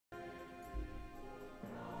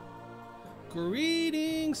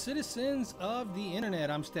Greetings, citizens of the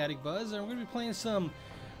internet. I'm Static Buzz, and we're going to be playing some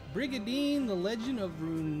Brigandine, the Legend of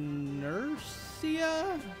Runersia?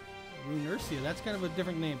 Runersia, that's kind of a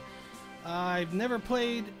different name. I've never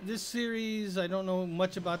played this series. I don't know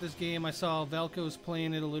much about this game. I saw Valko's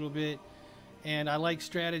playing it a little bit, and I like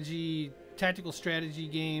strategy, tactical strategy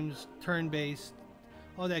games, turn-based,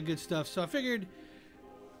 all that good stuff. So I figured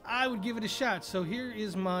I would give it a shot. So here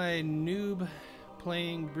is my Newb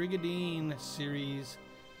playing Brigandine series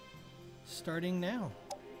starting now.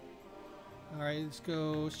 Alright, let's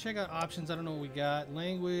go. Let's check out options. I don't know what we got.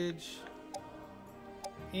 Language,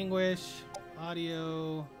 English,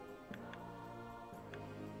 audio.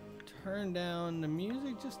 Turn down the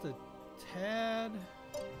music just a tad.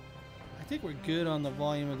 I think we're good on the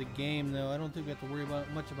volume of the game though. I don't think we have to worry about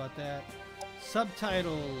much about that.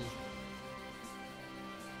 Subtitles.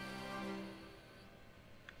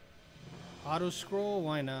 Auto scroll,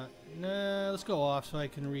 why not? Nah, let's go off so I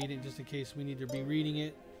can read it just in case we need to be reading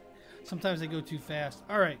it. Sometimes they go too fast.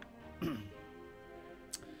 Alright.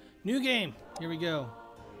 New game. Here we go.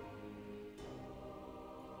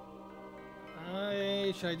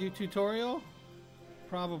 Should I do tutorial?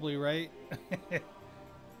 Probably, right?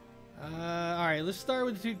 Alright, let's start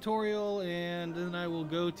with the tutorial and then I will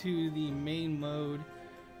go to the main mode.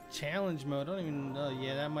 Challenge mode. I don't even know.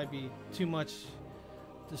 Yeah, that might be too much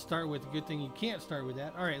to start with. Good thing you can't start with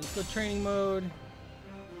that. Alright, let's go training mode.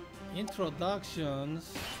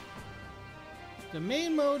 Introductions. The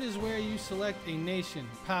main mode is where you select a nation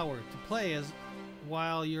power to play as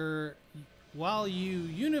while you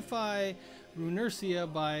unify Runersia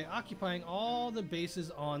by occupying all the bases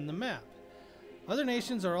on the map. Other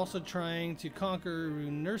nations are also trying to conquer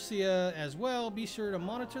Runersia as well. Be sure to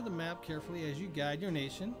monitor the map carefully as you guide your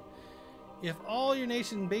nation. If all your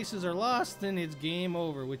nation bases are lost, then it's game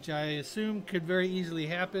over, which I assume could very easily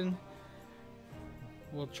happen.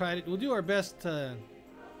 We'll do our best to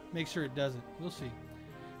make sure it doesn't. We'll see.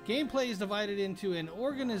 Gameplay is divided into an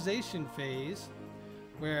organization phase,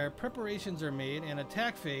 where preparations are made, and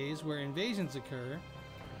attack phase, where invasions occur.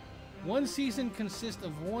 One season consists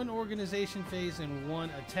of one organization phase and one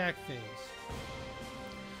attack phase.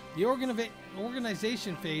 The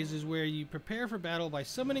organization phase is where you prepare for battle by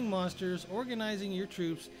summoning monsters, organizing your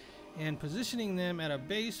troops, and positioning them at a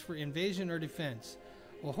base for invasion or defense.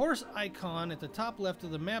 A horse icon at the top left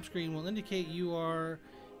of the map screen will indicate you are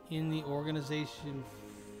in the organization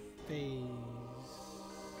phase.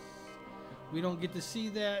 We don't get to see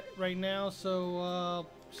that right now, so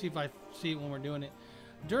see if I see it when we're doing it.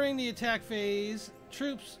 During the attack phase,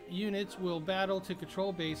 troops units will battle to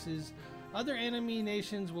control bases. Other enemy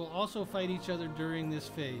nations will also fight each other during this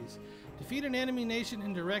phase. Defeat an enemy nation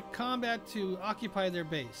in direct combat to occupy their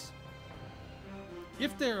base.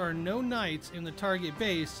 If there are no knights in the target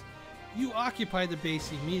base, you occupy the base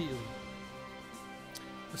immediately.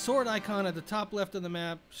 The sword icon at the top left of the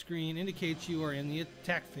map screen indicates you are in the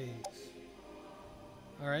attack phase.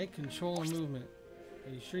 Alright, control and movement.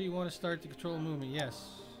 Are you sure you want to start the control and movement?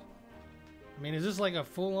 Yes. I mean, is this like a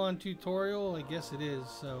full-on tutorial? I guess it is,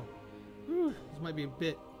 so this might be a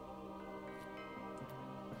bit.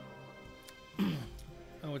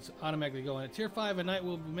 Oh, it's automatically going. At Tier 5, a knight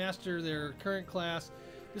will master their current class.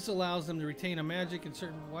 This allows them to retain a magic in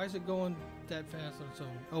certain... Why is it going that fast on its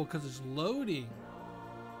own? Oh, because it's loading.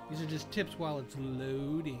 These are just tips while it's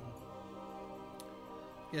loading.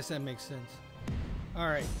 Guess that makes sense.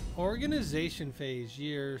 Alright, organization phase,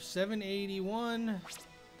 year 781,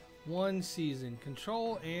 one season,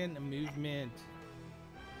 control and movement.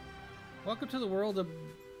 Welcome to the world of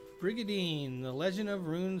Brigandine, the Legend of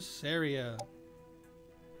Runersia.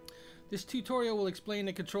 This tutorial will explain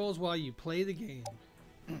the controls while you play the game.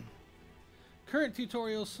 Current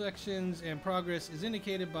tutorial sections and progress is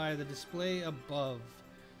indicated by the display above.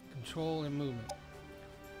 Control and movement.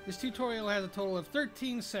 This tutorial has a total of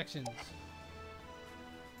 13 sections.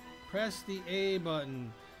 Press the A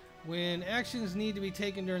button. When actions need to be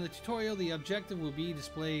taken during the tutorial, the objective will be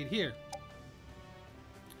displayed here.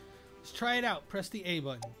 Let's try it out. Press the A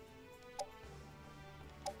button.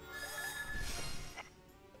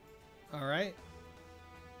 Alright.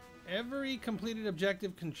 Every completed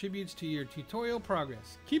objective contributes to your tutorial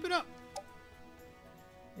progress. Keep it up!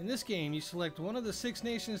 In this game, you select one of the 6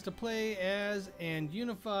 nations to play as and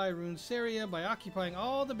unify Runersia by occupying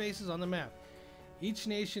all the bases on the map. Each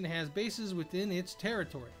nation has bases within its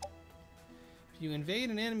territory. If you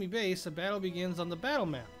invade an enemy base, a battle begins on the battle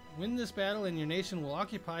map. Win this battle and your nation will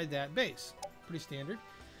occupy that base. Pretty standard.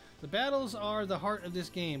 The battles are the heart of this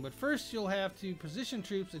game, but first you'll have to position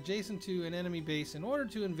troops adjacent to an enemy base in order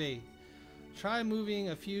to invade. Try moving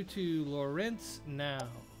a few to Lawrence now.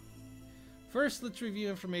 First, let's review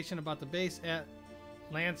information about the base at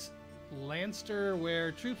Lanster,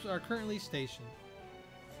 where troops are currently stationed.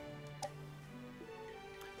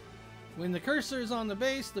 When the cursor is on the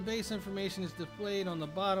base information is displayed on the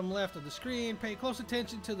bottom left of the screen. Pay close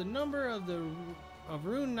attention to the number of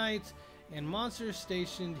rune knights and monsters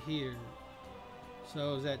stationed here.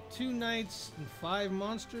 So is that 2 knights and 5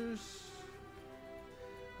 monsters?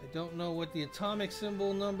 I don't know what the atomic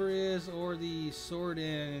symbol number is or the sword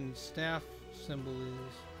and staff symbol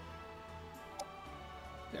is.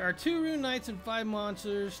 There are 2 rune knights and 5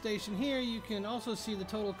 monsters stationed here. You can also see the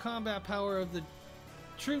total combat power of the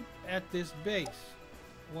troop at this base.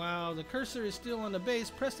 While the cursor is still on the base,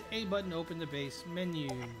 press the A button to open the base menu.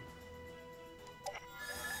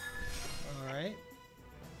 Alright.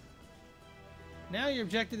 Now your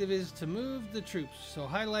objective is to move the troops. So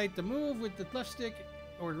highlight the move with the left stick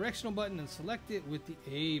or directional button and select it with the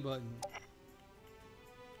A button.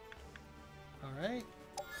 Alright.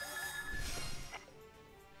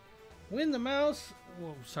 When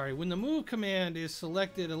the move command is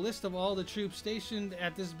selected, a list of all the troops stationed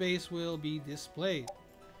at this base will be displayed.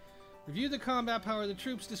 Review the combat power of the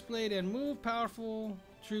troops displayed and move powerful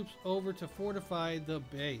troops over to fortify the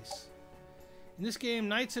base. In this game,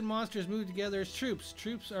 knights and monsters move together as troops.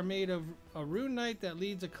 Troops are made of a rune knight that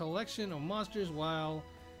leads a collection of monsters, while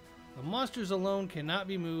the monsters alone cannot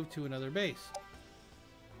be moved to another base.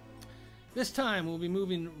 This time we'll be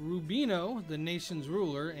moving Rubino, the nation's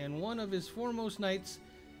ruler, and one of his foremost knights,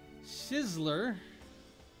 Sizzler.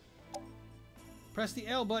 Press the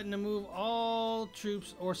L button to move all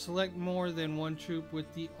troops or select more than one troop with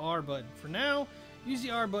the R button. For now, use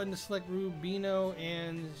the R button to select Rubino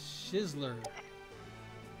and Sizzler.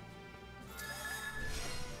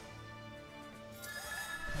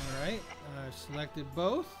 Alright, I've selected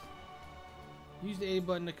both. Use the A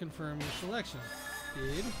button to confirm your selection.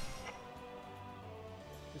 Did.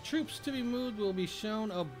 The troops to be moved will be shown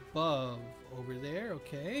above. Over there,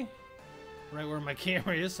 okay. Right where my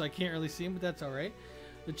camera is, so I can't really see them, but that's alright.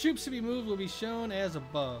 The troops to be moved will be shown as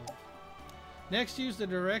above. Next, use the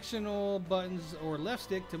directional buttons or left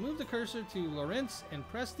stick to move the cursor to Lawrence and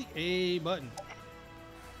press the A button.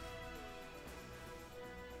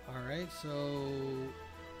 Alright, so...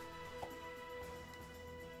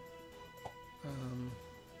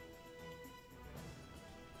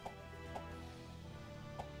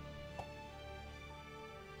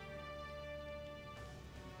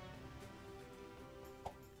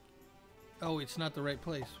 oh, it's not the right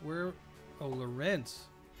place. Where? Oh, Lawrence.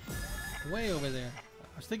 Way over there.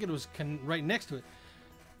 I was thinking it was right next to it.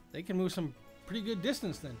 They can move some pretty good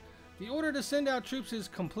distance then. The order to send out troops is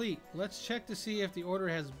complete. Let's check to see if the order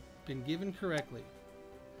has been given correctly.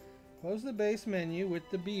 Close the base menu with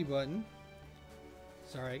the B button.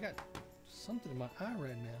 Sorry, I got something in my eye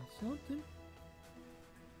right now. Something.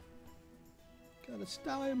 Got a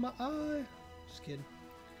star in my eye. Just kidding.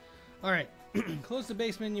 Alright. Close the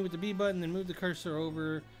base menu with the B button, then move the cursor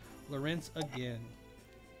over Lawrence again.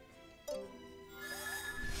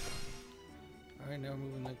 Alright, now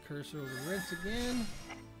moving the cursor over Lawrence again.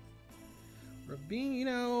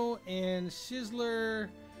 Rubino and Sizzler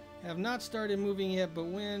have not started moving yet, but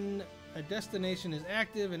when a destination is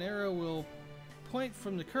active, an arrow will point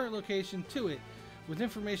from the current location to it, with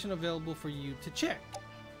information available for you to check.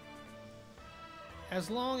 As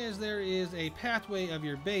long as there is a pathway of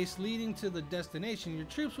your base leading to the destination, your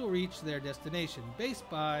troops will reach their destination base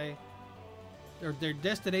by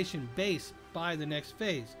the next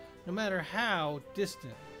phase, no matter how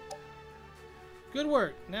distant. Good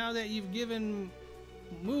work. Now that you've given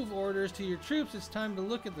move orders to your troops, it's time to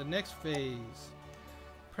look at the next phase.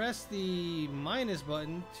 Press the minus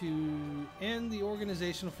button to end the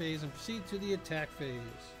organizational phase and proceed to the attack phase.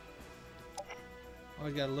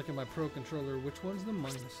 Always gotta look at my pro controller. Which one's the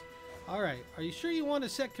minus? Alright, are you sure you want to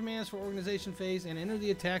set commands for organization phase and enter the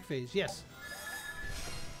attack phase? Yes.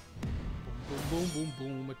 Boom, boom, boom,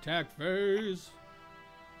 boom, boom. Attack phase.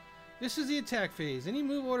 This is the attack phase. Any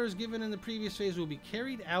move orders given in the previous phase will be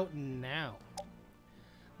carried out now.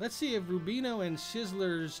 Let's see if Rubino and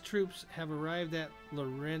Sizzler's troops have arrived at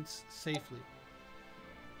Lawrence safely.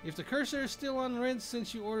 If the cursor is still on Lawrence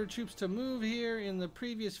since you ordered troops to move here in the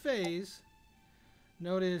previous phase,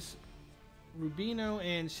 notice Rubino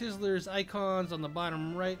and Sizzler's icons on the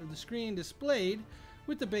bottom right of the screen displayed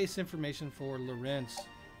with the base information for Lawrence.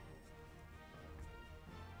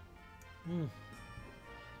 This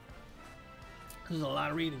is a lot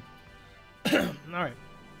of reading. Alright.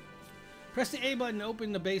 Press the A button to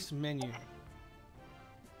open the base menu.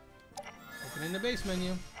 Opening the base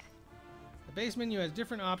menu. The base menu has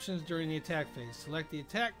different options during the attack phase. Select the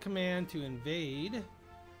attack command to invade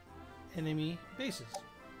enemy bases.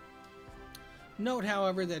 Note,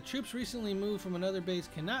 however, that troops recently moved from another base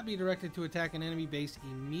cannot be directed to attack an enemy base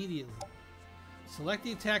immediately. Select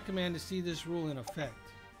the attack command to see this rule in effect.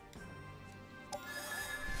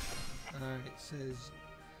 Alright, it says,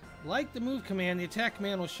 like the move command, the attack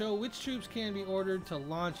command will show which troops can be ordered to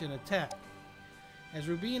launch an attack. As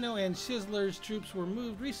Rubino and Sizzler's troops were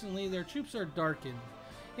moved recently, their troops are darkened,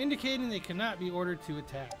 indicating they cannot be ordered to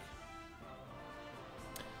attack.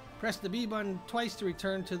 Press the B button twice to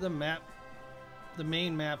return to the map, the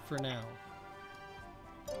main map for now.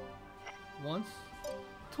 Once,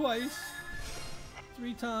 twice,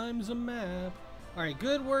 3 times a map. Alright,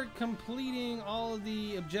 good work completing all of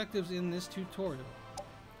the objectives in this tutorial.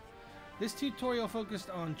 This tutorial focused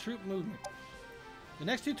on troop movement. The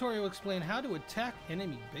next tutorial will explain how to attack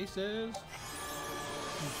enemy bases.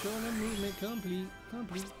 Controlling movement complete.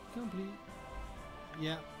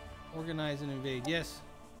 Yeah, organize and invade. Yes,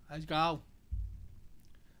 let's go.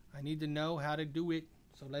 I need to know how to do it,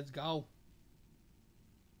 so let's go.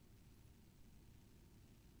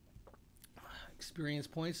 Experience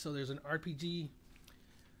points, so there's an RPG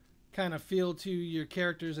kind of feel to your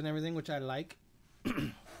characters and everything, which I like.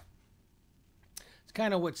 It's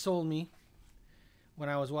kind of what sold me when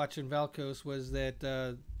I was watching Valkos, was that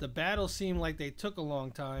the battles seemed like they took a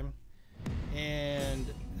long time,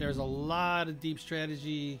 and there's a lot of deep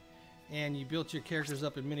strategy, and you built your characters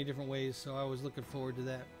up in many different ways, so I was looking forward to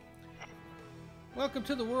that. Welcome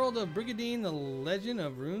to the world of Brigandine, the legend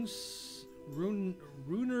of Runersia.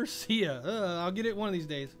 I'll get it one of these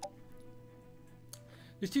days.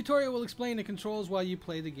 This tutorial will explain the controls while you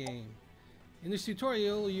play the game. In this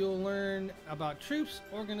tutorial, you'll learn about troops,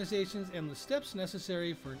 organizations, and the steps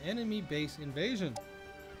necessary for an enemy base invasion.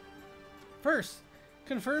 First,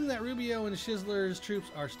 confirm that Rubio and Sizzler's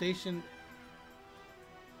troops are stationed.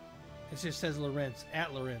 It just says Lorenz,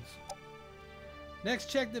 at Lorenz.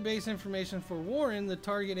 Next, check the base information for Warren, the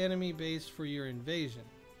target enemy base for your invasion.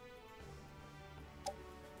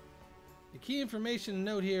 The key information to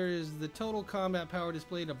note here is the total combat power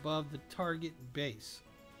displayed above the target base.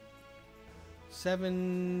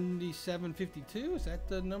 7752? Is that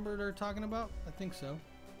the number they're talking about? I think so.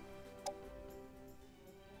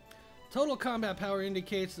 Total combat power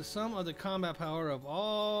indicates the sum of the combat power of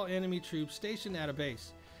all enemy troops stationed at a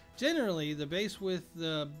base. Generally, the base with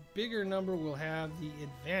the bigger number will have the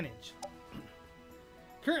advantage.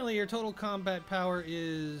 Currently, your total combat power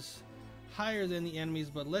is higher than the enemies,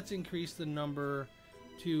 but let's increase the number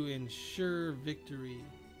to ensure victory.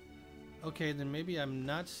 Okay, then maybe I'm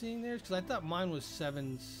not seeing theirs, because I thought mine was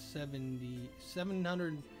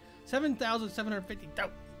 7,750.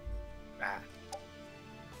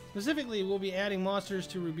 Specifically, we'll be adding monsters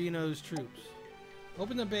to Rubino's troops.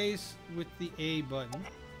 Open the base with the A button.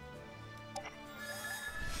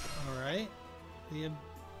 Alright. The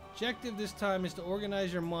objective this time is to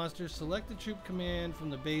organize your monsters. Select the troop command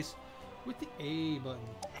from the base with the A button.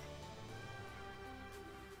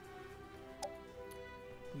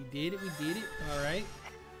 We did it. Alright.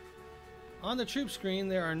 On the troop screen,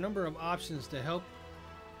 there are a number of options to help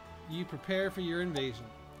you prepare for your invasion.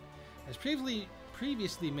 As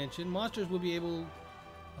previously mentioned, monsters will be able...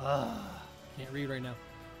 can't read right now.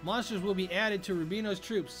 Monsters will be added to Rubino's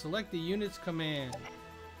troops. Select the units command.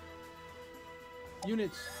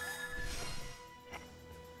 Units.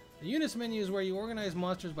 The units menu is where you organize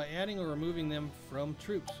monsters by adding or removing them from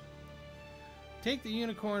troops. Take the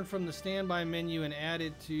unicorn from the standby menu and add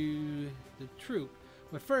it to the troop.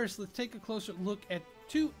 But first, let's take a closer look at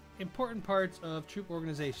 2 important parts of troop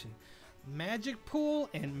organization: magic pool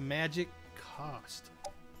and magic cost.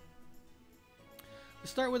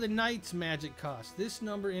 Let's start with a knight's magic cost. This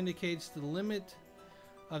number indicates the limit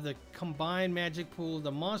of the combined magic pool of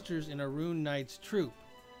the monsters in a rune knight's troop.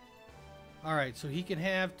 Alright, so he can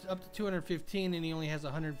have up to 215 and he only has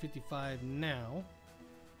 155 now.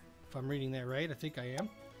 If I'm reading that right, I think I am.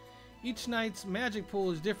 Each knight's magic pool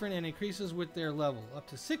is different and increases with their level. Up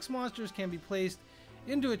to 6 monsters can be placed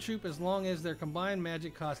into a troop as long as their combined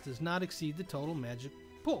magic cost does not exceed the total magic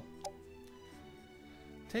pool.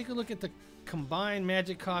 Take a look at the combined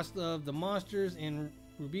magic cost of the monsters in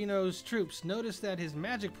Rubino's troops. Notice that his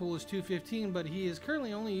magic pool is 215, but he is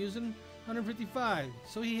currently only using 155,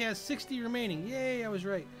 so he has 60 remaining. Yay, I was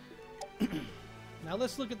right. Now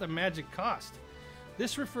let's look at the magic cost.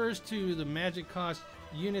 This refers to the magic cost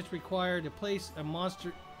units required to place a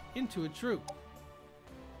monster into a troop.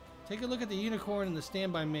 Take a look at the unicorn in the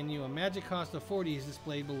standby menu. A magic cost of 40 is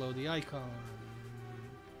displayed below the icon.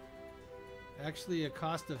 Actually, a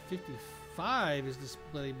cost of 55 is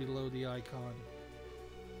displayed below the icon.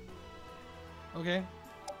 Okay.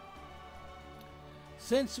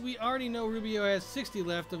 Since we already know Rubio has 60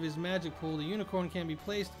 left of his magic pool, the unicorn can be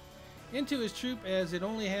placed into his troop as it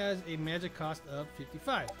only has a magic cost of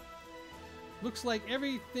 55. Looks like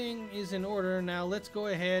everything is in order. Now let's go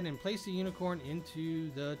ahead and place the unicorn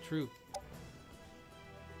into the troop.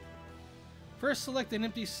 First, select an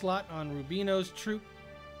empty slot on Rubino's troop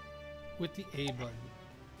with the A button.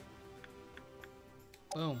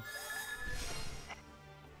 Boom.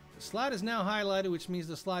 The slot is now highlighted, which means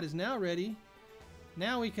the slot is now ready.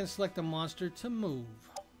 Now we can select a monster to move.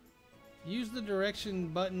 Use the direction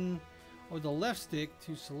button or the left stick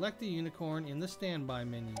to select the unicorn in the standby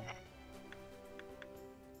menu.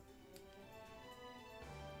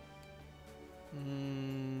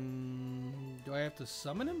 Do I have to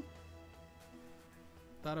summon him?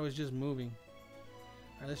 Thought I was just moving.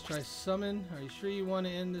 Alright, let's try summon. Are you sure you want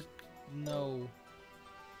to end this? No.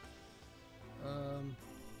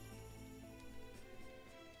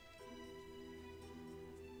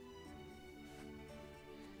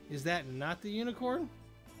 Is that not the unicorn?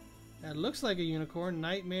 That looks like a unicorn.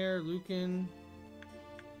 Nightmare, Lucan.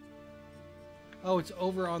 Oh, it's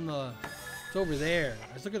over on the... It's over there.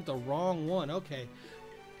 I was looking at the wrong one. Okay.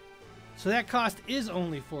 So that cost is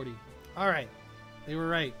only 40. Alright. They were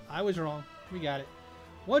right. I was wrong. We got it.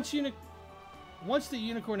 Once the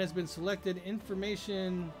unicorn has been selected,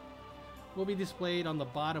 information will be displayed on the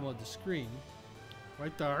bottom of the screen.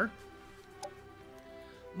 Right there.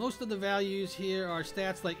 Most of the values here are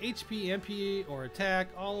stats like HP, MP, or attack,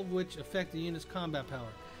 all of which affect the unit's combat power.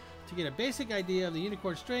 To get a basic idea of the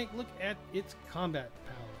unicorn's strength, look at its combat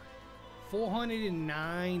power.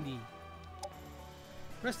 490.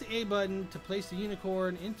 Press the A button to place the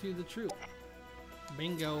unicorn into the troop.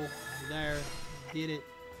 Bingo. There. Did it.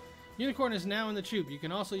 Unicorn is now in the troop. You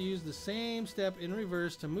can also use the same step in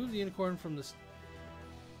reverse to move the unicorn from the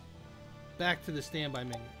back to the standby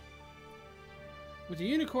menu. With the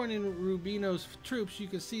unicorn in Rubino's troops, you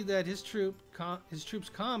can see that his troop's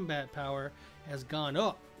combat power has gone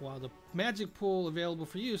up, while the magic pool available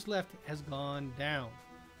for use left has gone down.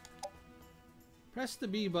 Press the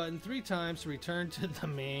B button 3 times to return to the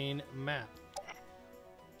main map.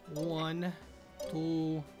 1,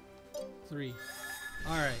 2, 3.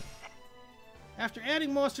 Alright. After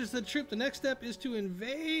adding monsters to the troop, the next step is to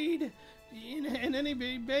invade an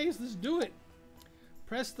enemy base. Let's do it.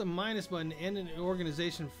 Press the minus button to end an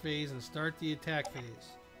organization phase and start the attack phase.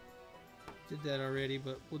 Did that already,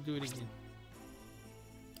 but we'll do it again.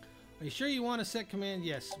 Are you sure you want to set command?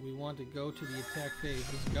 Yes, we want to go to the attack phase.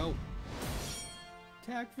 Let's go.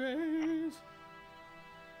 Attack phase.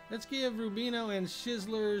 Let's give Rubino and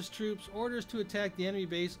Shizler's troops orders to attack the enemy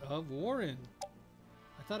base of Warren.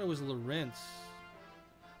 I thought it was Lawrence.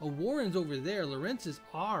 Oh, Warren's over there. Lawrence is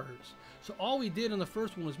ours. So all we did on the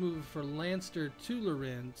first one was move it for Lanster to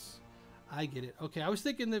Lawrence. I get it. Okay, I was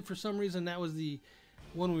thinking that for some reason that was the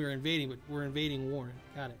one we were invading, but we're invading Warren.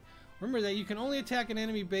 Got it. Remember that you can only attack an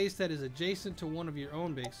enemy base that is adjacent to one of your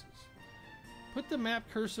own bases. Put the map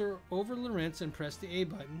cursor over Lawrence and press the A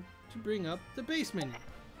button to bring up the base menu.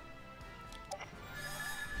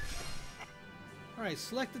 Alright,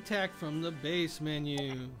 select attack from the base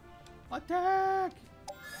menu. Attack!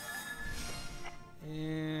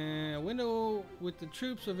 And a window with the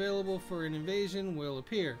troops available for an invasion will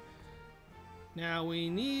appear. Now we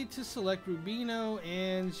need to select Rubino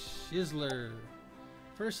and Shizler.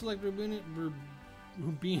 First select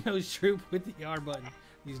Rubino's troop with the R button.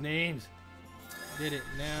 These names. Did it.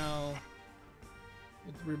 Now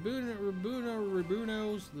with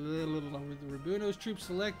Rubino's troops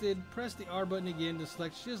selected, press the R button again to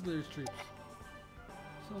select Shizler's troops.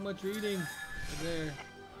 So much reading. There.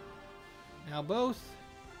 Now both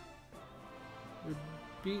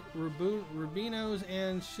Rubino's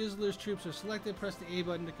and Shizler's troops are selected. Press the A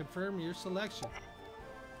button to confirm your selection.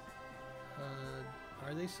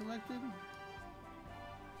 Are they selected?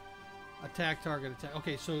 Attack target. Attack.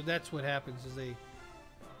 Okay, so that's what happens is they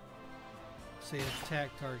say attack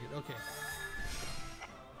target. Okay.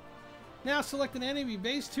 Now select an enemy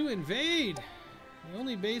base to invade. The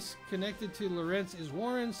only base connected to Lawrence is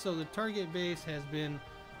Warren, so the target base has been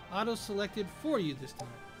auto-selected for you this time.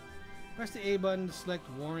 Press the A button to select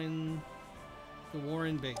Warren, the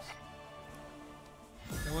Warren base.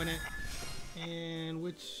 Go in it, and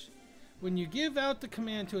when you give out the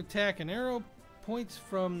command to attack, an arrow points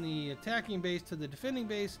from the attacking base to the defending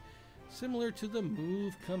base, similar to the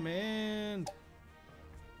move command.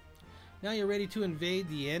 Now you're ready to invade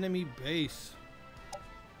the enemy base.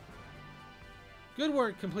 Good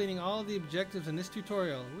work completing all of the objectives in this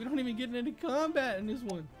tutorial. We don't even get into combat in this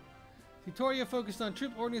one. Tutorial focused on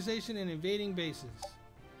troop organization and invading bases.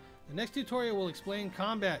 The next tutorial will explain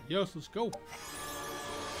combat. Yes, let's go.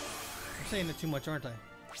 I'm saying it too much, aren't I?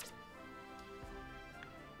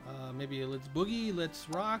 Maybe let's boogie, let's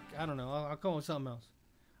rock. I don't know. I'll go with something else.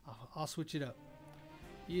 I'll switch it up.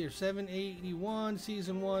 Year 781,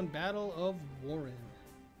 Season 1, Battle of Warren.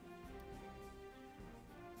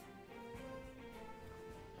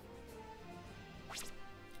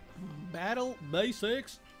 Battle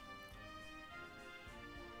Basics.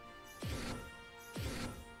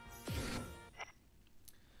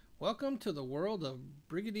 Welcome to the world of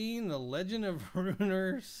Brigandine, the Legend of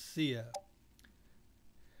Runersia.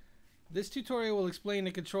 This tutorial will explain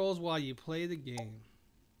the controls while you play the game.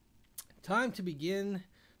 Time to begin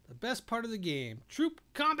the best part of the game, troop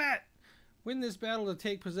combat! Win this battle to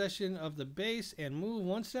take possession of the base and move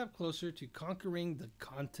one step closer to conquering the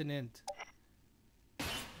continent.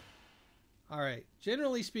 Alright,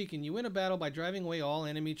 generally speaking, you win a battle by driving away all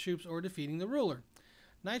enemy troops or defeating the ruler.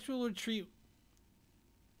 Knights will retreat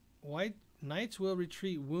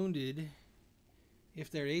wounded if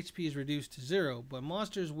their HP is reduced to 0, but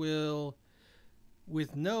monsters will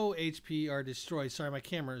with no HP are destroyed. Sorry, my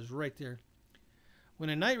camera is right there. When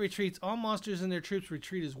a knight retreats, all monsters and their troops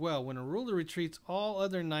retreat as well. When a ruler retreats, all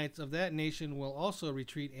other knights of that nation will also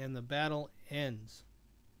retreat and the battle ends.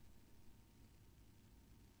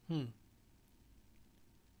 How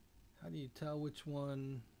do you tell which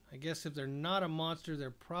one? I guess if they're not a monster, they're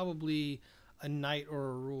probably a knight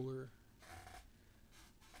or a ruler.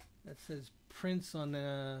 That says prince on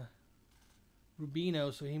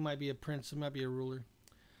Rubino, so he might be a prince, he might be a ruler.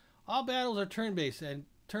 All battles are turn-based, and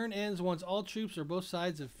turn ends once all troops or both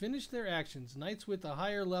sides have finished their actions. Knights with a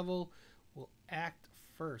higher level will act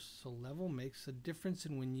first, so level makes a difference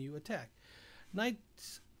in when you attack.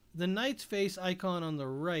 The knight's face icon on the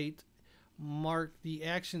right mark the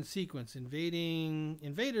action sequence.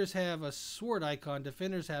 Invaders have a sword icon,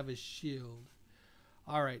 defenders have a shield.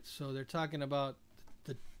 Alright, so they're talking about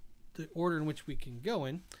the order in which we can go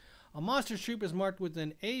in. A monster troop is marked with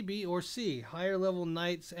an A, B, or C. Higher level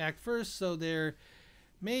knights act first, so there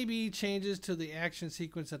may be changes to the action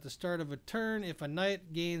sequence at the start of a turn if a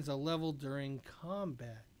knight gains a level during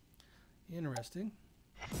combat. Interesting.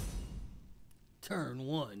 Turn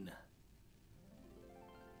 1.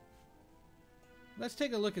 Let's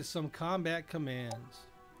take a look at some combat commands.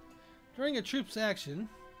 During a troop's action,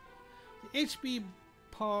 the HP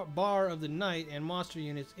bar of the knight and monster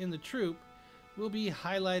units in the troop will be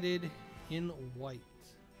highlighted in white.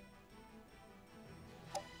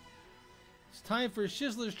 It's time for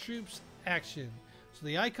Shizzler's troops action, so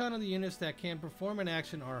the icon of the units that can perform an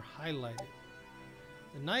action are highlighted.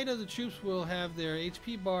 The knight of the troops will have their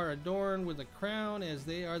HP bar adorned with a crown as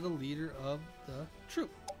they are the leader of the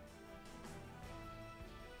troop.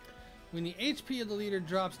 When the HP of the leader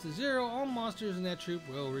drops to 0, all monsters in that troop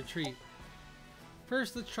will retreat.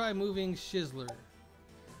 First, let's try moving Shizzler.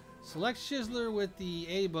 Select Shizzler with the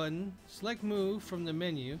A button, select move from the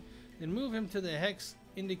menu, then move him to the hex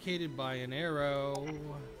indicated by an arrow.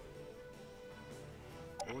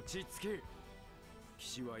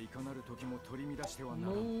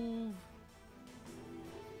 Move.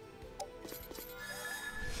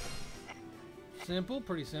 Simple,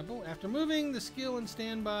 pretty simple. After moving, the skill and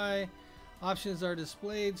standby options are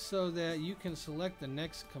displayed so that you can select the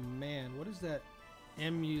next command. What is that?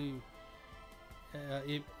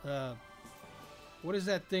 What is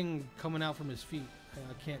that thing coming out from his feet?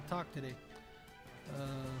 I can't talk today.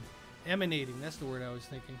 Emanating, that's the word I was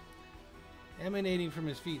thinking. Emanating from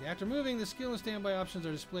his feet. After moving, the skill and standby options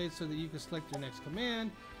are displayed so that you can select your next command.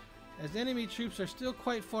 As enemy troops are still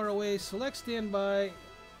quite far away, select standby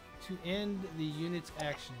to end the unit's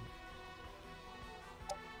action.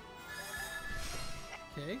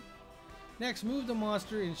 Okay. Next, move the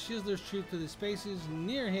monster in Shizzler's troop to the spaces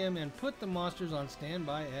near him and put the monsters on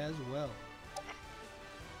standby as well.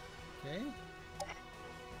 Okay.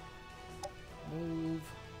 Move.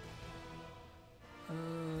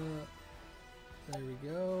 There we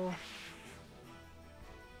go.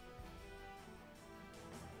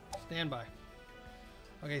 Standby.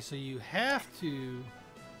 Okay, so you have to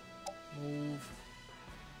move.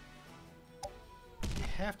 You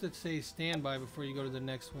have to say standby before you go to the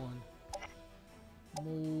next one.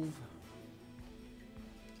 Move.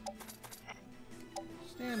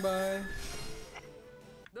 Standby.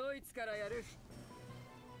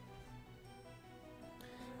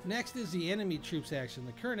 Next is the enemy troops action.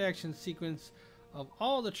 The current action sequence of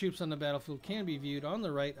all the troops on the battlefield can be viewed on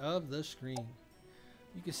the right of the screen.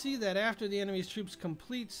 You can see that after the enemy's troops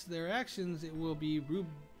completes their actions, it will be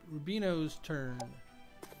Rubino's turn.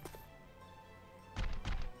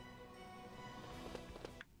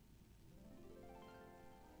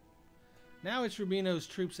 Now it's Rubino's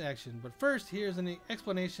troops action, but first here's an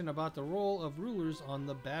explanation about the role of rulers on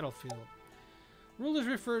the battlefield. Rulers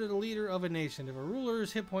refer to the leader of a nation. If a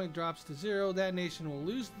ruler's hit point drops to 0, that nation will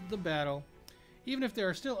lose the battle, even if there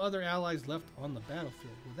are still other allies left on the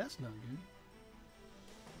battlefield. Well, that's not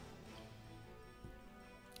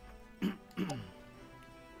good.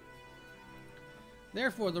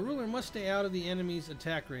 Therefore, the ruler must stay out of the enemy's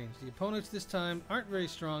attack range. The opponents this time aren't very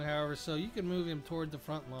strong, however, so you can move him toward the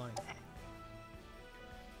front line.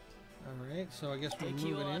 Alright, so I guess we'll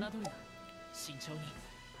move it in.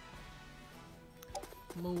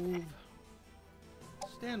 Move.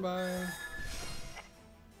 Stand by.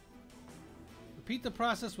 Repeat the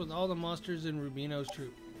process with all the monsters in Rubino's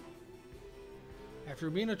troop. After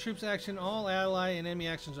Rubino troops action, all ally and enemy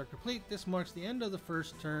actions are complete. This marks the end of the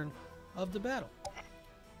first turn of the battle.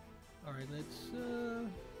 Alright, let's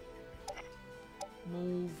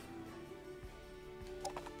move.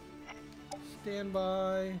 Stand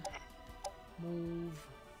by. Move.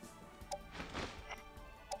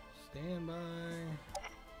 Stand by.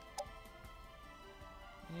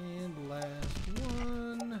 And last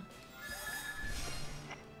one.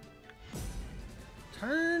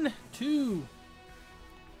 Turn 2.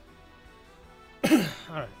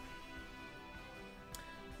 Alright.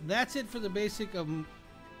 That's it for the basic of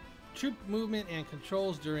troop movement and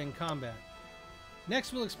controls during combat.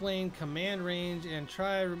 Next we'll explain command range and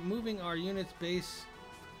try moving our units based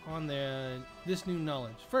on this new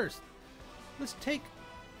knowledge. First, let's take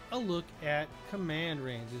a look at command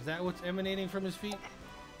range. Is that what's emanating from his feet?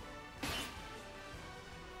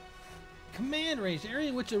 Command range, the area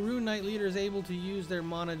in which a Rune Knight leader is able to use their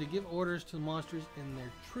mana to give orders to the monsters in their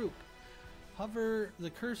troop. Hover the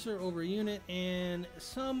cursor over a unit and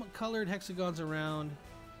some colored hexagons around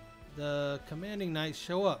the commanding knights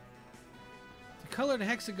show up. The colored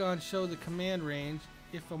hexagons show the command range.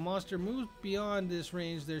 If a monster moves beyond this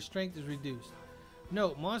range, their strength is reduced.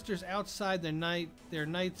 Note, monsters outside their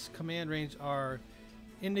knight's command range are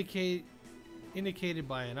indicated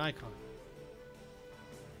by an icon.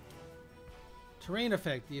 Terrain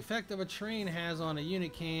effect. The effect of a terrain has on a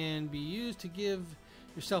unit can be used to give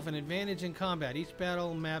yourself an advantage in combat. Each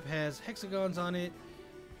battle map has hexagons on it,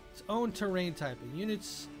 its own terrain type. A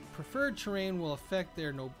unit's preferred terrain will affect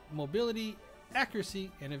their mobility,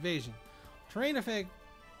 accuracy, and evasion. Terrain effect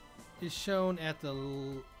is shown at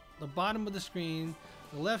the bottom of the screen.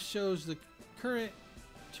 The left shows the current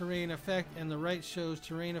terrain effect and the right shows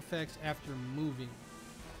terrain effects after moving.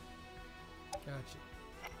 Gotcha.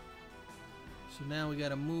 So now we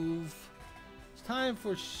gotta move. It's time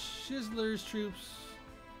for Shizzler's troops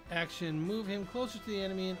action. Move him closer to the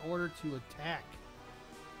enemy in order to attack.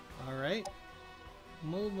 Alright.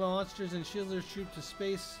 Move monsters and Shizzler's troop to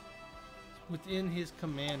space within his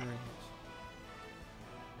command range.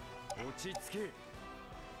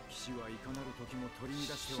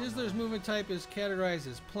 Shizzler's movement type is categorized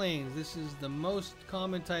as planes. This is the most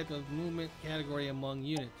common type of movement category among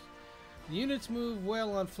units. The units move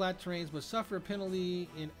well on flat terrains but suffer a penalty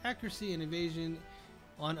in accuracy and evasion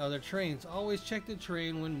on other terrains. Always check the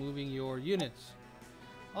terrain when moving your units.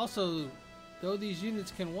 Also, though these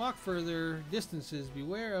units can walk further distances,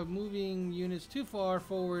 beware of moving units too far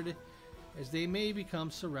forward as they may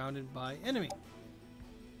become surrounded by enemy.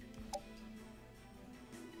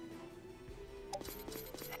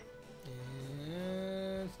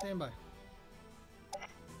 And stand by.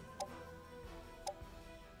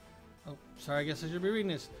 Oh, sorry, I guess I should be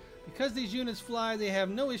reading this. Because these units fly, they have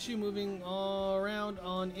no issue moving around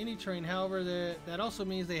on any terrain. However, that also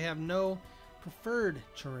means they have no preferred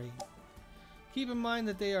terrain. Keep in mind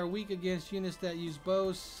that they are weak against units that use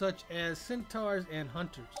bows, such as centaurs and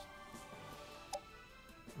hunters.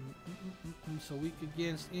 So weak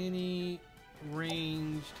against any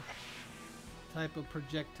ranged type of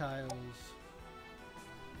projectiles.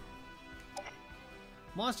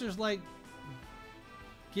 Monsters like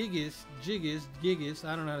Gigas,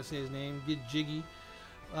 I don't know how to say his name, Get Jiggy,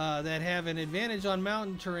 that have an advantage on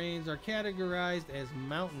mountain terrains are categorized as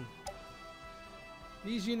mountain.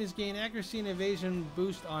 These units gain accuracy and evasion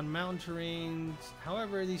boost on mountain terrains.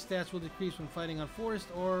 However, these stats will decrease when fighting on forest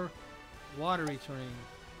or watery terrain.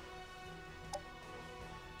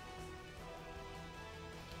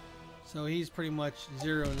 So he's pretty much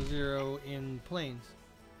 0 and 0 in plains.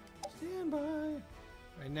 Stand by.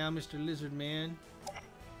 Right now, Mr. Lizard Man.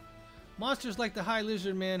 Monsters like the High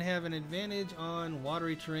Lizard Man have an advantage on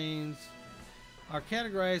watery terrains, are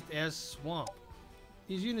categorized as swamp.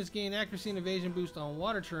 These units gain accuracy and evasion boost on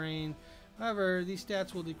water terrain. However, these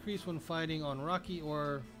stats will decrease when fighting on rocky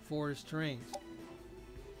or forest terrains.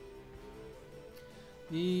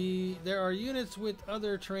 There are units with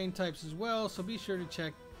other terrain types as well, so be sure to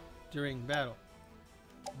check during battle.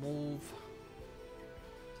 Move.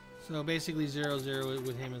 So basically 0-0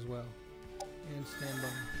 with him as well. And stand by.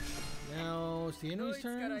 Now it's the enemy's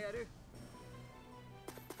turn.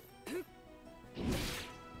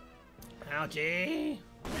 Ouchie!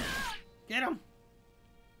 Get him!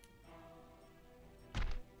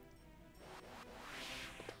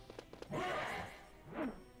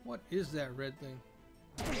 What is that red thing?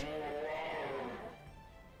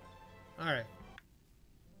 Alright.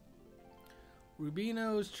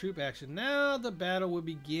 Rubino's troop action. Now the battle will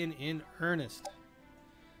begin in earnest.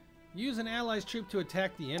 Use an ally's troop to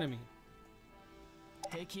attack the enemy.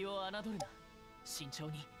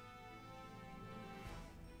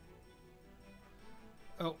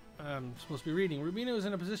 Oh, I'm supposed to be reading. Rubino is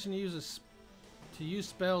in a position to use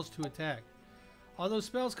spells to attack. Although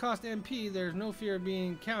spells cost MP, there's no fear of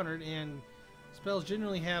being countered, and spells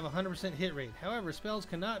generally have a 100% hit rate. However, spells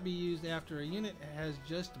cannot be used after a unit has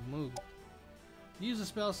just moved. To use a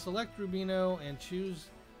spell, select Rubino and choose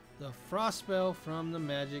the Frost spell from the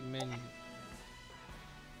magic menu.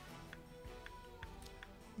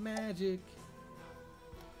 Magic.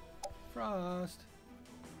 Frost.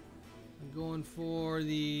 I'm going for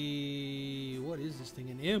the... what is this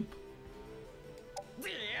thing? An imp.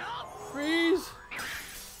 Freeze!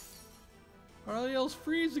 Ariel's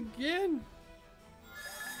freeze again!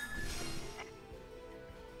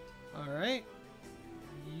 Alright.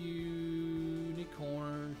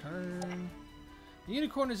 Unicorn turn. The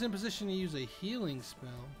unicorn is in position to use a healing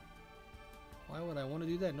spell. Why would I want to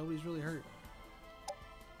do that? Nobody's really hurt.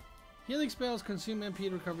 Healing spells consume MP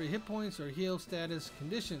to recover hit points or heal status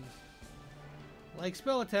conditions. Like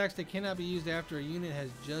spell attacks, they cannot be used after a unit has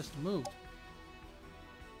just moved.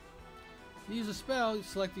 To use a spell, you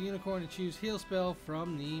select the unicorn and choose heal spell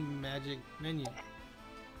from the magic menu.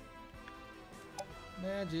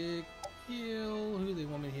 Magic, heal. Who do they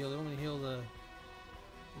want me to heal? They want me to heal the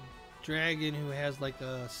dragon who has like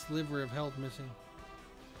a sliver of health missing.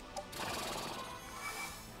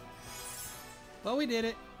 Well, we did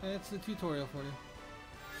it. That's the tutorial for you.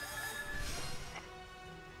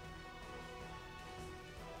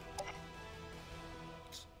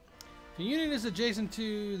 If a unit is adjacent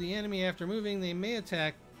to the enemy after moving, they may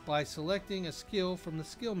attack by selecting a skill from the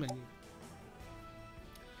skill menu.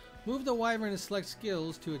 Move the wyvern and select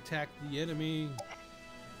skills to attack the enemy.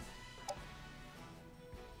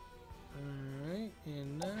 Alright,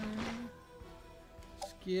 and now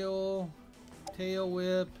skill, tail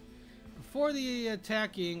whip. Before the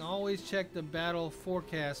attacking, always check the battle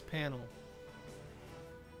forecast panel.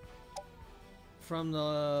 From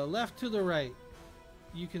the left to the right,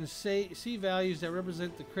 you can see values that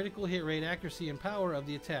represent the critical hit rate, accuracy, and power of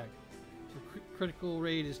the attack. So critical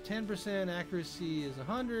rate is 10%, accuracy is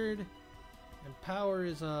 100, and power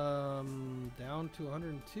is down to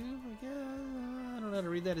 102, I guess. I don't know how to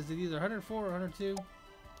read that. Is it either 104 or 102?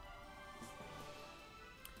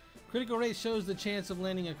 Critical rate shows the chance of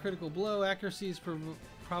landing a critical blow. Accuracy is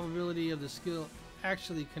probability of the skill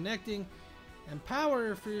actually connecting, and power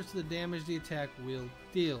refers to the damage the attack will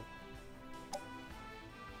deal.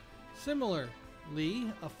 Similarly,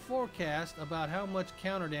 a forecast about how much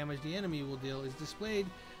counter damage the enemy will deal is displayed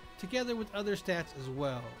together with other stats as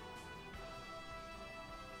well.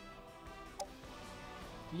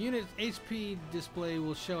 The unit's HP display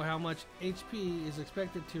will show how much HP is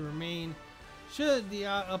expected to remain should the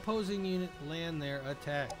opposing unit land their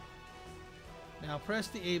attack. Now press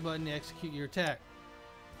the A button to execute your attack.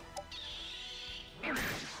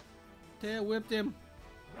 Tail whipped him.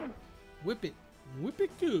 Whip it. Whip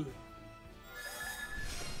it good.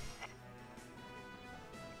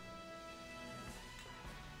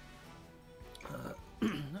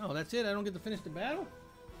 Oh, that's it? I don't get to finish the battle?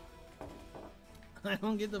 I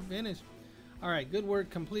don't get to finish. Alright, good work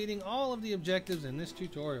completing all of the objectives in this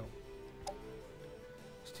tutorial.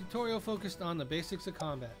 This tutorial focused on the basics of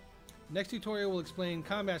combat. Next tutorial will explain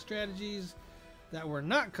combat strategies that were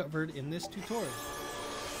not covered in this tutorial.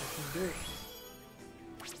 Let's do it.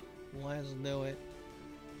 Let's do it.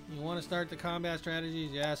 You want to start the combat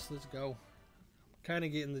strategies? Yes, let's go. Kind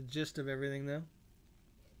of getting the gist of everything though.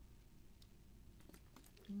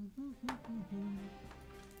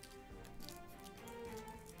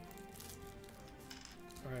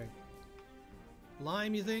 Alright.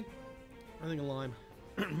 Lime, you think? I think a lime.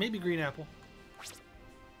 Maybe green apple.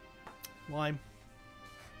 Lime.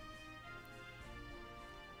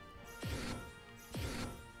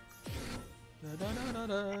 Da, da, da, da,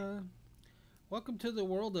 da. Welcome to the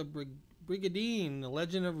world of Brigandine, the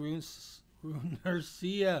legend of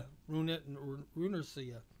Runersia.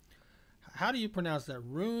 Runersia. How do you pronounce that?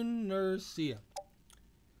 Runersia.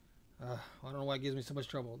 I don't know why it gives me so much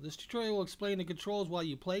trouble. This tutorial will explain the controls while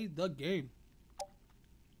you play the game.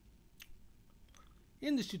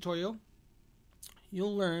 In this tutorial,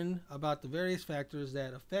 you'll learn about the various factors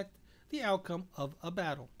that affect the outcome of a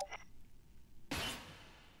battle.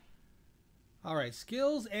 Alright,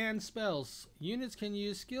 skills and spells. Units can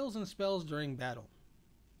use skills and spells during battle.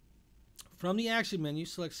 From the action menu,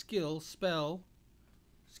 select skill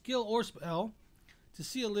or spell to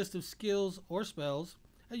see a list of skills or spells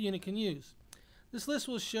a unit can use. This list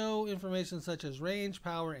will show information such as range,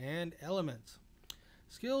 power, and elements.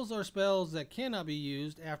 Skills or spells that cannot be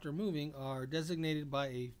used after moving are designated by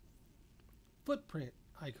a footprint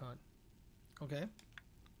icon. Okay.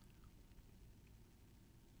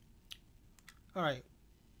 Alright.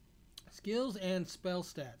 Skills and spell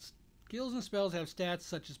stats. Skills and spells have stats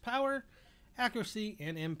such as power, accuracy,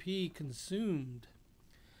 and MP consumed.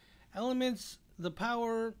 Elements. The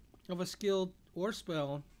power of a skill or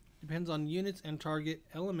spell depends on units and target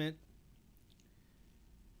element.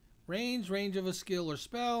 Range of a skill or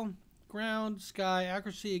spell. Ground, sky,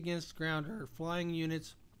 accuracy against ground or flying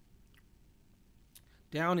units.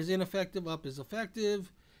 Down is ineffective, up is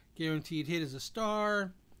effective. Guaranteed hit is a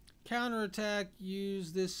star. Counterattack,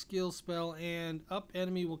 use this skill spell and up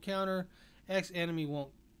enemy will counter. X enemy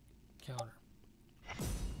won't counter.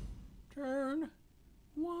 Turn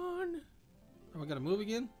 1. Oh, I gotta move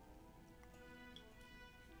again?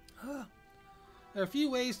 There are a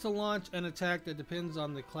few ways to launch an attack that depends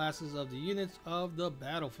on the classes of the units of the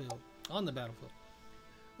battlefield.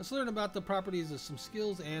 Let's learn about the properties of some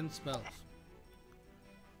skills and spells.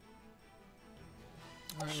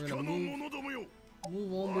 Alright, we're gonna move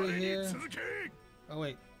Ombre here. Oh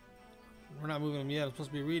wait, we're not moving him yet. I'm supposed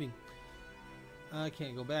to be reading. I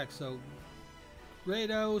can't go back. So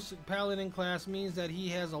Kratos Paladin class means that he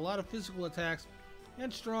has a lot of physical attacks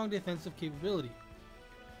and strong defensive capability.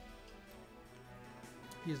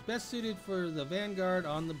 He is best suited for the vanguard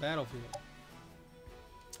on the battlefield.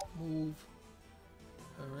 Move.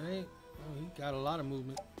 Alright. Oh, he got a lot of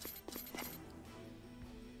movement.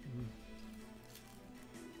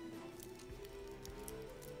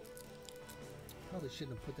 Probably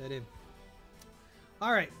shouldn't have put that in.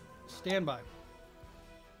 Alright. Stand by.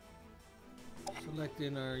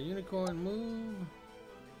 Selecting our unicorn move.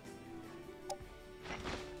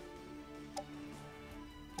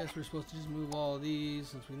 Guess we're supposed to just move all of these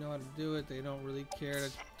since we know how to do it. They don't really care to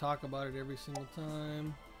talk about it every single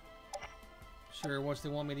time. Sure, once they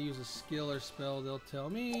want me to use a skill or spell, they'll tell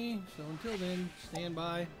me. So until then, stand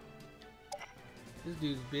by. This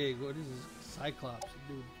dude's big. What is this? Cyclops. This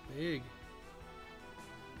dude's big.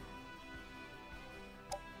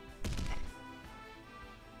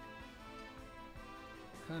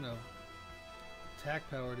 What kind of attack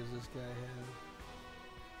power does this guy have?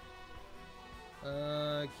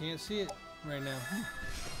 I can't see it right now.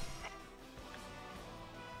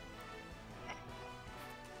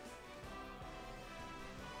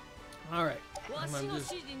 Alright.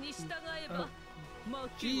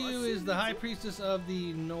 Jiu is the high priestess of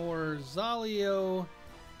the Norzalio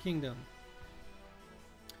kingdom.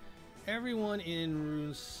 Everyone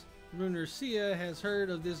in Runersia has heard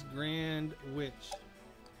of this grand witch.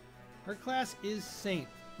 Her class is Saint,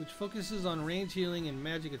 which focuses on range healing and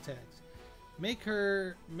magic attacks,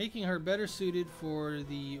 making her better suited for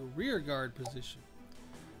the rear guard position.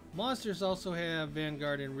 Monsters also have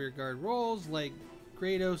vanguard and rear guard roles like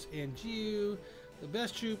Kratos and Jiu. The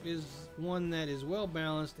best troop is one that is well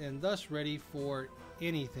balanced and thus ready for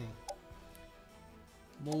anything.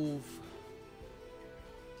 Move.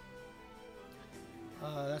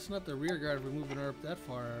 That's not the rear guard if we're moving her up that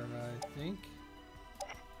far, I think.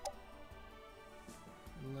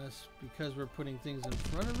 Unless because we're putting things in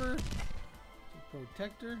front of her.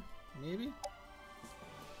 Protector, maybe.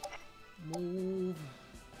 Move.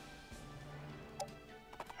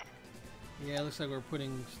 Yeah, it looks like we're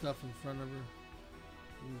putting stuff in front of her.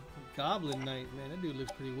 Goblin Knight, man, that dude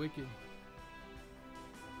looks pretty wicked.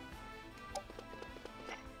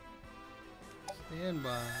 Stand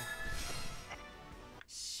by.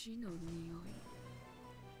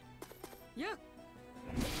 Yeah.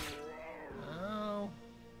 Oh.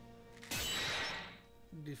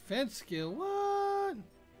 Defense skill, what?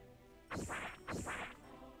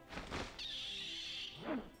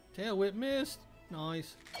 Tail whip missed.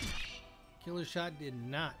 Nice. Killer shot did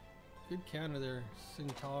not. Good counter there,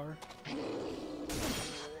 Centaur.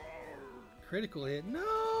 Critical hit.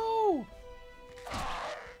 No!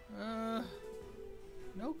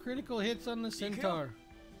 No critical hits on the Centaur.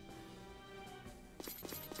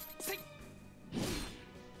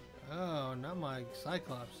 Oh, not my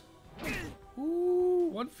Cyclops. Ooh,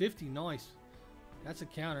 150, nice. That's a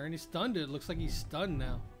counter, and he's stunned it. Looks like he's stunned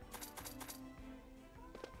now.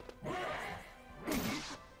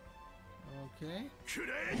 Okay.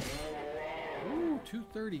 Ooh,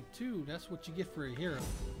 232. That's what you get for a hero.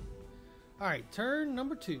 Alright, turn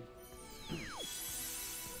number 2. Did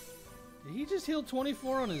he just heal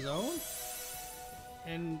 24 on his own?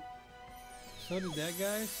 And so did that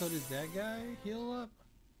guy? So did that guy heal up?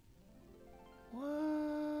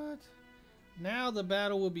 What? Now the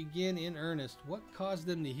battle will begin in earnest. What caused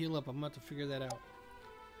them to heal up? I'm about to figure that out.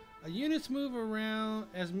 Units move around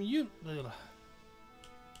as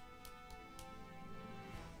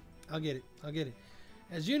I'll get it.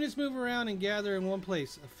 As units move around and gather in one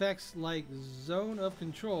place, effects like Zone of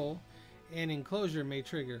Control and Enclosure may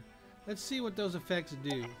trigger. Let's see what those effects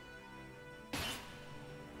do.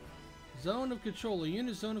 Zone of Control. A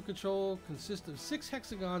unit's zone of control consists of 6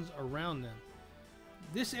 hexagons around them.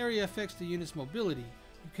 This area affects the unit's mobility.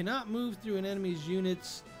 You cannot move through an enemy's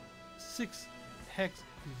unit's 6 hex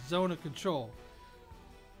zone of control.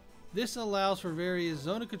 This allows for various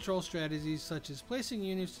zone of control strategies such as placing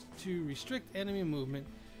units to restrict enemy movement,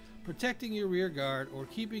 protecting your rear guard, or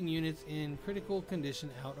keeping units in critical condition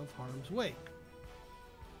out of harm's way.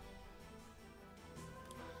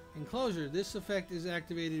 Enclosure. This effect is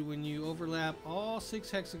activated when you overlap all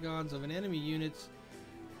 6 hexagons of an enemy unit's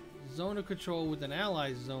zone of control with an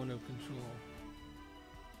ally's zone of control.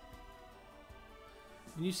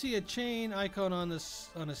 When you see a chain icon on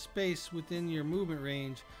a space within your movement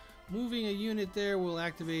range, moving a unit there will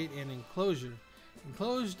activate an enclosure.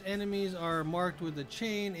 Enclosed enemies are marked with a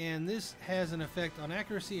chain, and this has an effect on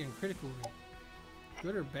accuracy and critical rate.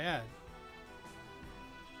 Good or bad?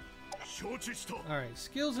 Alright,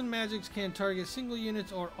 skills and magics can target single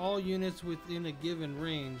units or all units within a given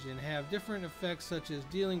range and have different effects such as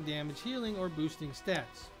dealing damage, healing, or boosting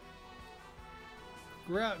stats.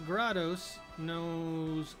 Grados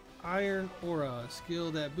knows Iron Aura, a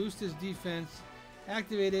skill that boosts his defense.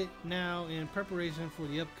 Activate it now in preparation for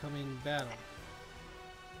the upcoming battle.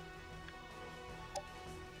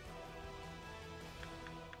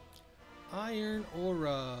 Iron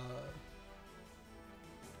Aura.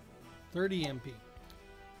 30 MP.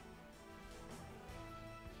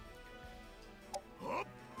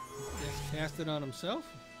 Just cast it on himself.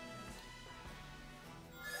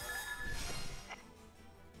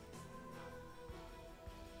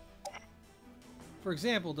 For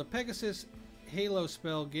example, the Pegasus Halo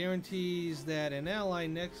spell guarantees that an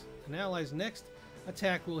ally's next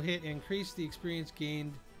attack will hit and increase the experience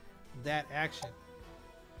gained that action.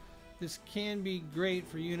 This can be great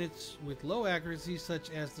for units with low accuracy such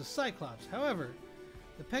as the Cyclops. However,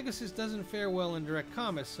 the Pegasus doesn't fare well in direct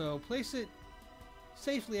combat, so place it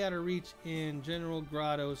safely out of reach in General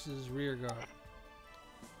Grados' rear guard.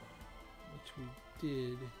 Which we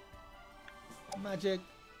did. Magic.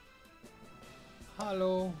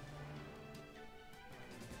 Hello.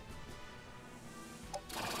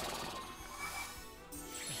 I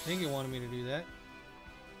think it wanted me to do that.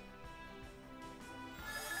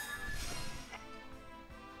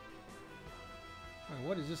 Alright,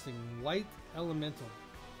 what is this thing? Light Elemental.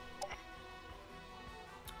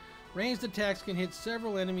 Ranged attacks can hit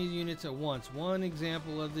several enemy units at once. One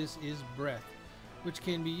example of this is Breath, which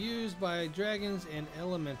can be used by dragons and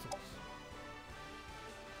elementals.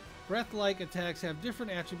 Breath-like attacks have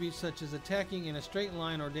different attributes such as attacking in a straight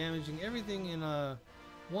line or damaging everything in a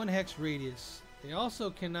 1 hex radius. They also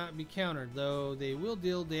cannot be countered, though they will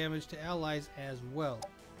deal damage to allies as well.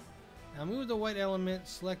 Now move the white element,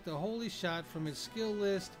 select the holy shot from its skill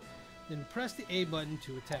list, then press the A button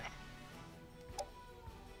to attack.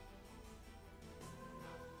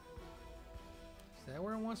 Is that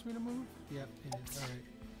where it wants me to move? Yep, it is. Alright.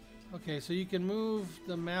 Okay, so you can move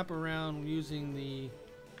the map around using the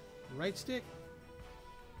right stick.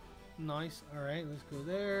 Nice. Alright, let's go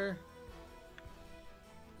there.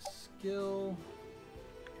 Skill.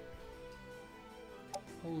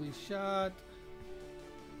 Holy shot.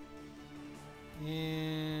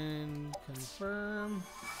 And confirm.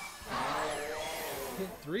 Hit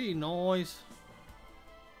 3, noise.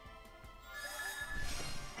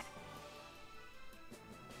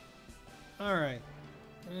 Alright.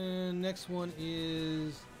 And next one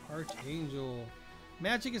is Archangel.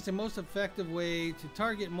 Magic is the most effective way to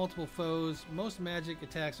target multiple foes. Most magic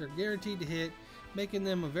attacks are guaranteed to hit, making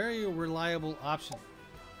them a very reliable option.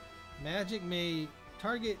 Magic may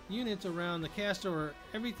target units around the caster or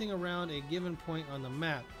everything around a given point on the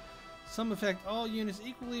map. Some affect all units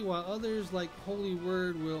equally, while others, like Holy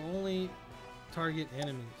Word, will only target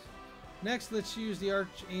enemies. Next, let's use the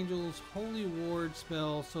Archangel's Holy Ward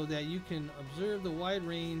spell so that you can observe the wide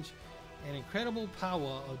range and incredible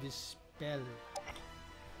power of this spell.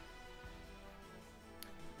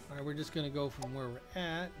 Alright, we're just going to go from where we're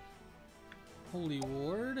at. Holy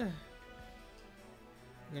Ward. We're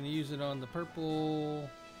going to use it on the purple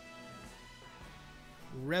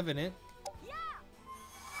Revenant.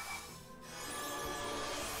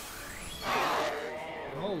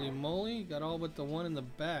 Holy moly, got all but the one in the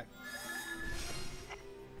back.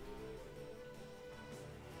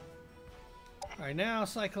 Alright, now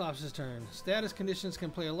Cyclops' turn. Status conditions can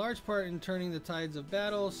play a large part in turning the tides of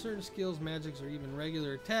battle. Certain skills, magics, or even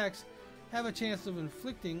regular attacks have a chance of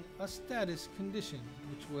inflicting a status condition,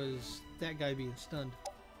 which was that guy being stunned.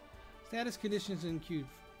 Status conditions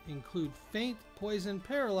include faint, poison,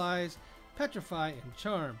 paralyze, petrify, and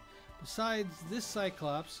charm. Besides this,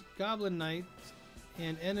 Cyclops, Goblin Knights,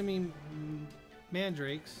 and enemy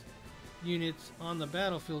mandrakes units on the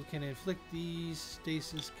battlefield can inflict these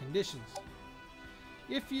stasis conditions.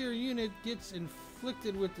 If your unit gets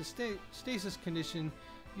inflicted with the stasis condition,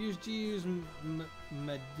 use Gyu's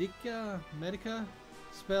Medica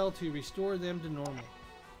spell to restore them to normal.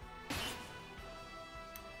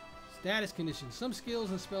 Status conditions. Some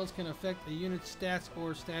skills and spells can affect a unit's stats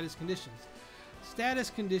or status conditions. Status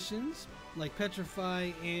conditions, like Petrify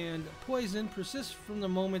and Poison, persist from the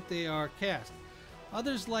moment they are cast.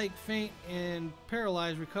 Others, like Faint and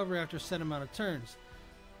Paralyze, recover after a set amount of turns.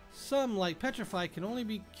 Some, like Petrify, can only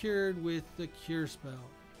be cured with the Cure spell.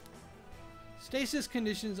 Stasis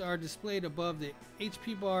conditions are displayed above the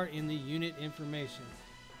HP bar in the unit information.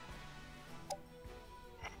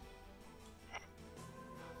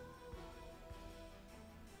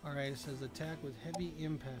 Alright, it says attack with heavy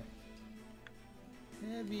impact.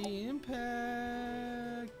 Heavy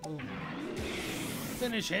impact. Boom.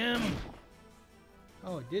 Finish him.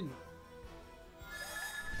 Oh, it didn't.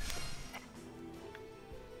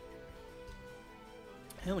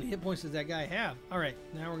 How many hit points does that guy have? Alright,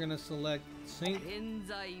 now we're going to select Saint.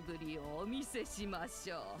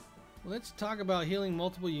 Let's talk about healing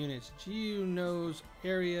multiple units. Gyu knows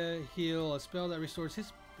Area Heal, a spell that restores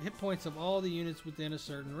hit points of all the units within a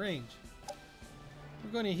certain range.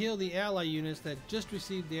 We're going to heal the ally units that just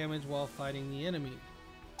received damage while fighting the enemy.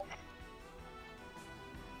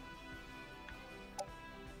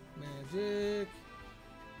 Magic.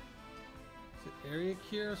 Is it Area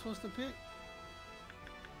Cure I'm supposed to pick?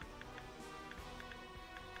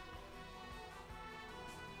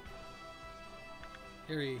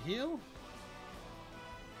 Area Heal?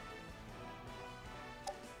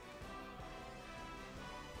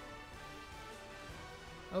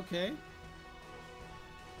 Okay.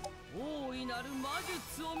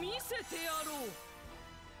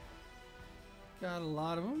 Got a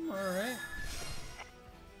lot of them, alright.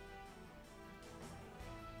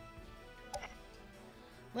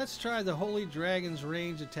 Let's try the Holy Dragon's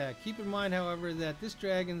range attack. Keep in mind, however, that this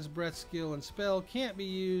Dragon's Breath skill and spell can't be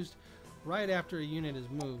used right after a unit is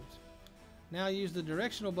moved. Now use the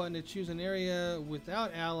directional button to choose an area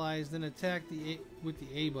without allies, then attack with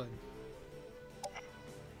the A button.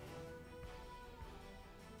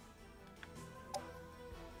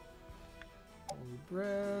 Holy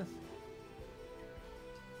Breath.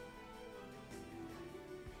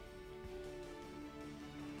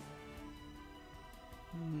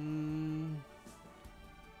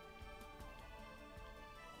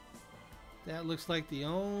 That looks like the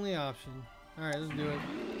only option. Alright, let's do it.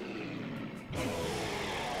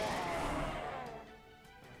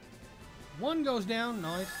 One goes down,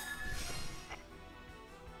 nice.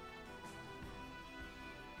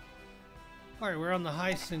 Alright, we're on the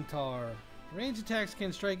High Centaur. Range attacks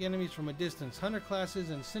can strike enemies from a distance. Hunter classes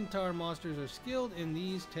and Centaur monsters are skilled in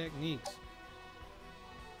these techniques.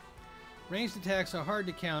 Ranged attacks are hard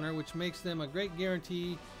to counter, which makes them a great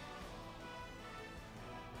guarantee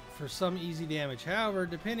for some easy damage. However,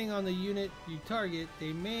 depending on the unit you target,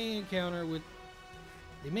 they may counter with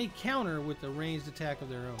a ranged attack of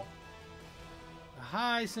their own. A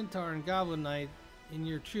High Centaur and Goblin Knight in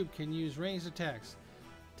your troop can use ranged attacks.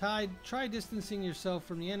 Try distancing yourself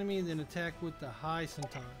from the enemy, then attack with the High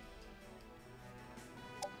Centaur.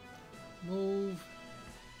 Move.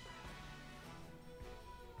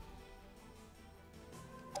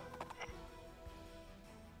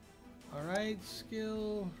 Alright,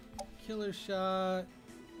 skill, killer shot.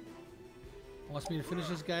 Wants me to finish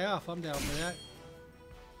this guy off. I'm down for that.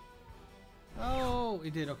 Oh,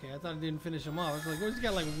 it did. Okay, I thought it didn't finish him off. I was like, what's he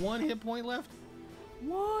got, like 1 hit point left?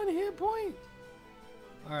 1 hit point?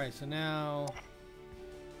 Alright, so now...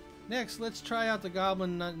 Next, let's try out the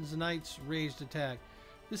Goblin Knight's ranged attack.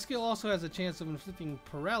 This skill also has a chance of inflicting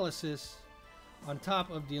paralysis on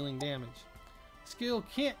top of dealing damage. Skill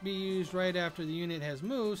can't be used right after the unit has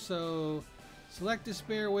moved, so select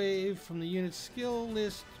Despair Wave from the unit's skill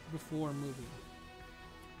list before moving.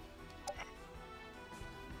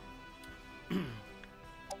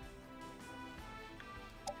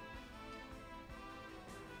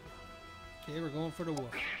 Okay, we're going for the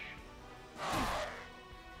wolf.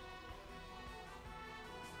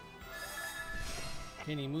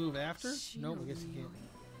 Can he move after? Nope, I guess he can't.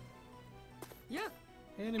 Yeah.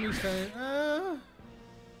 Enemy's turn.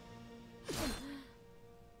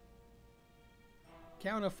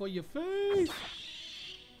 Counter for your face.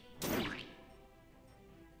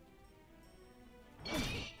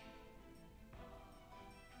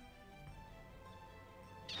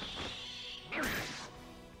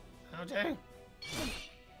 Oh dang.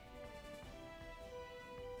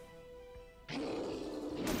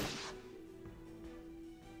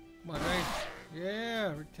 Come on, right?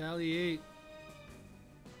 Yeah, retaliate.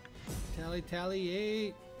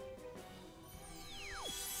 Retaliate.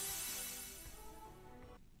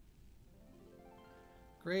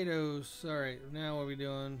 Kratos. Alright, now what are we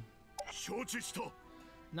doing?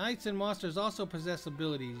 Knights and monsters also possess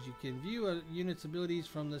abilities. You can view a unit's abilities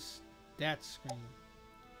from the stats screen.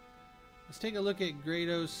 Let's take a look at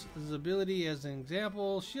Kratos' ability as an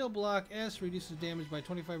example. Shield block S reduces damage by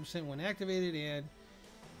 25% when activated, and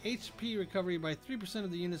HP recovery by 3%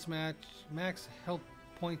 of the unit's max health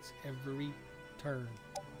points every turn.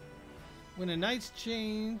 When a knight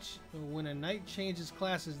changes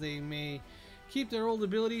classes, they may keep their old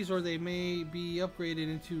abilities, or they may be upgraded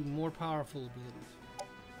into more powerful abilities.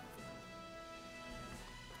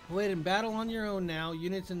 Go ahead and battle on your own now.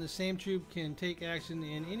 Units in the same troop can take action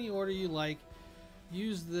in any order you like.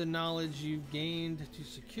 Use the knowledge you've gained to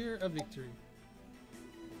secure a victory.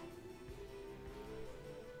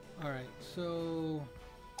 Alright, so...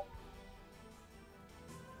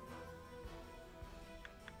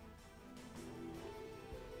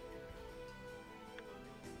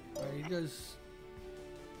 Alright, he does...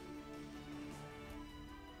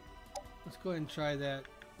 Let's go ahead and try that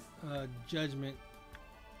judgment.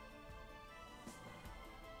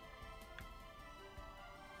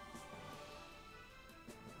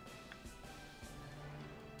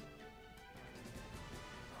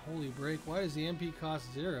 Holy break, why does the MP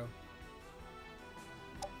cost 0?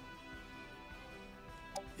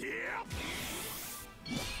 Yeah.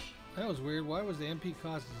 That was weird. Why was the MP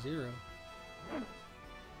cost 0?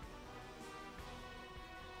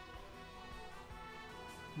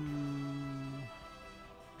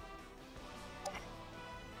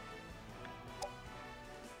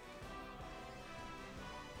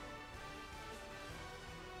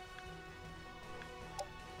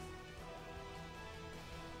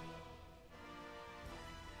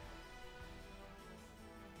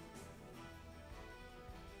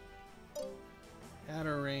 Out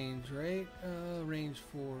of range, right? Range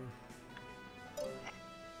 4.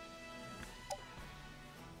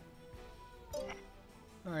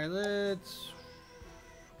 Alright, let's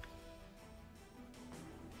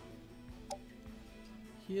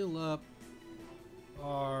heal up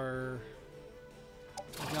our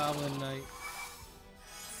Goblin Knight.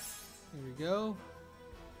 There we go.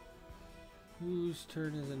 Whose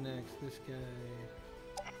turn is it next? This guy.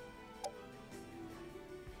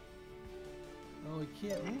 Oh, he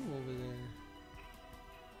can't move over there.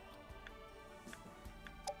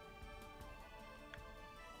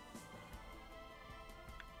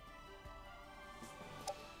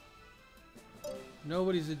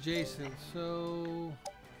 Nobody's adjacent, so...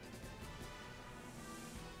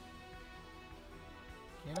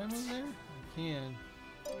 Can I move there? I can.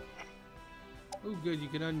 Oh, good, you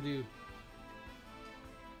can undo.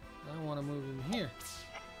 I want to move him here.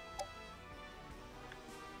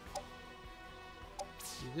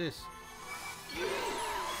 Do this.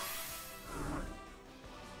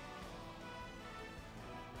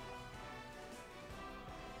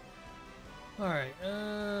 Alright,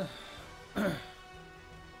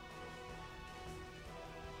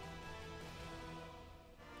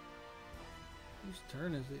 whose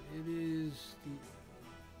turn is it? It is the...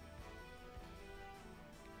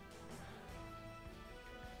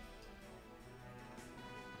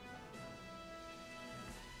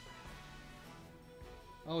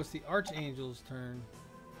 Oh, it's the Archangel's turn.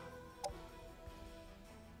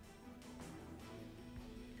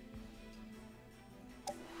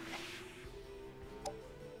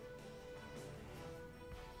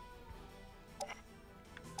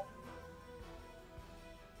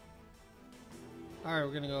 Alright,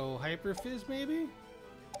 we're gonna go Hyper Fizz maybe?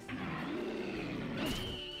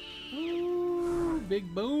 Ooh,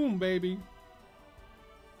 big boom, baby.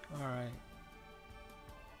 Alright.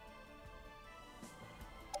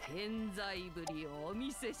 健在ぶりをお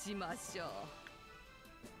見せしましょう。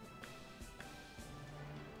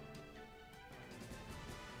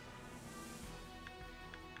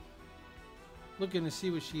Looking to see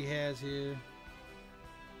what she has here.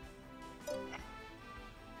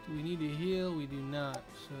 Do we need to heal? We do not.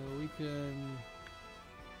 So we can...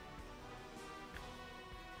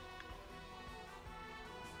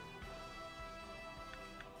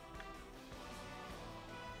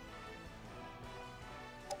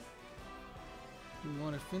 Do we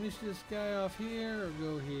want to finish this guy off here or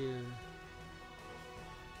go here?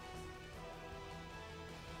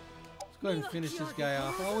 Let's go ahead and finish this guy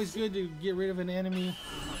off. Always good to get rid of an enemy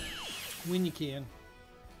when you can.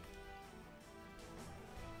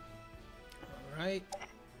 Alright.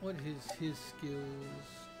 What is his skills?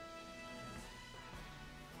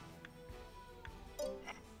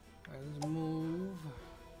 Alright, let's move.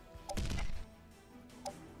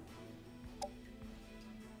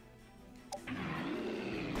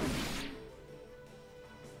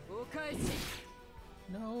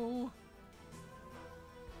 No.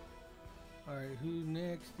 Alright, who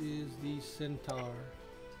next is the centaur?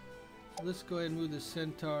 So let's go ahead and move the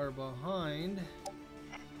centaur behind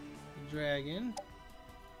the dragon.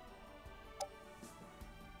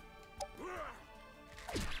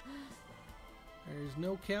 There's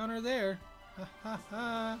no counter there. Ha ha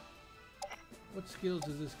ha. What skills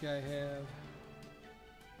does this guy have?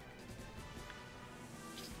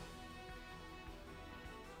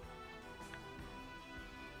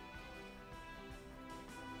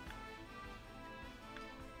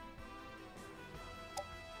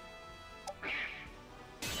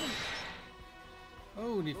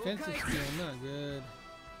 Oh, defensive skill, not good.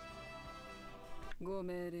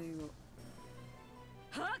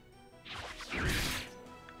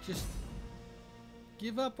 Just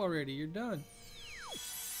give up already, you're done.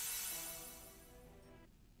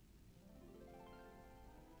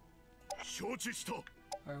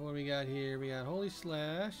 Alright, what do we got here? We got Holy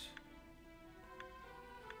Slash,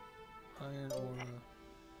 Iron Aura.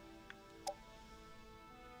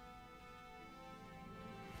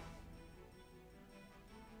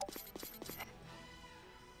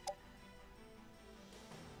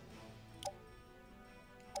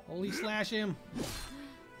 Holy Slash him!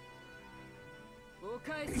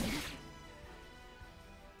 Is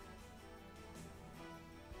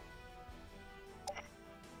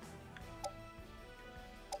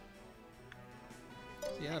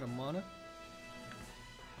he out of mana?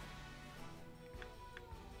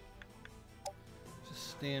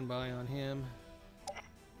 Just stand by on him.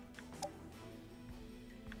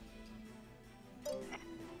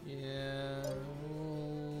 Yeah.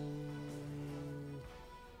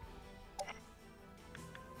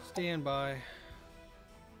 Stand by.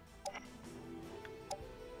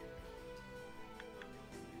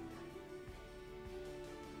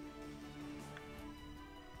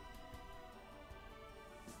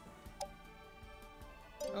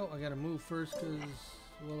 Oh, I gotta move first because,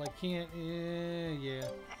 well, I can't. Yeah.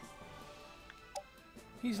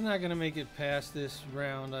 He's not gonna make it past this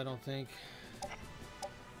round, I don't think.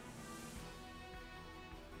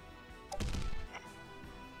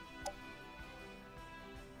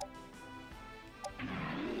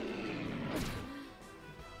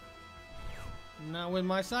 Not with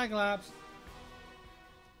my Cyclops.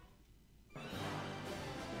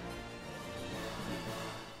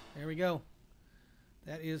 There we go.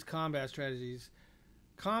 That is combat strategies.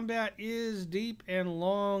 Combat is deep and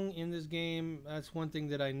long in this game. That's one thing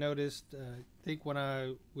that I noticed. I think when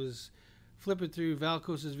I was flipping through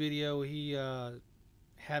Valkos's video, he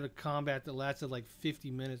had a combat that lasted like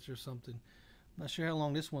 50 minutes or something. I'm not sure how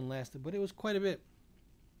long this one lasted, but it was quite a bit.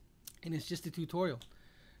 And it's just a tutorial.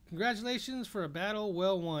 Congratulations for a battle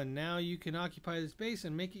well won. Now you can occupy this base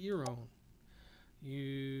and make it your own.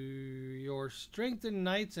 Your strengthened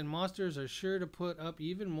knights and monsters are sure to put up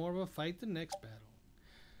even more of a fight the next battle.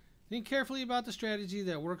 Think carefully about the strategy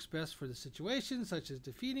that works best for the situation, such as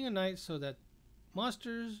defeating a knight so that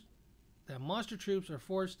monster troops are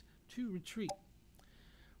forced to retreat.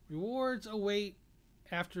 Rewards await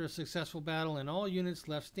after a successful battle, and all units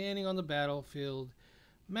left standing on the battlefield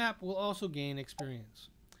map will also gain experience.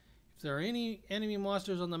 If there are any enemy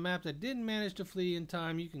monsters on the map that didn't manage to flee in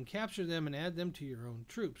time, you can capture them and add them to your own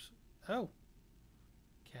troops. Oh.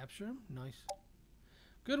 Capture them? Nice.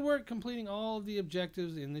 Good work completing all of the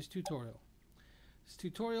objectives in this tutorial. This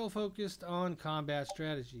tutorial focused on combat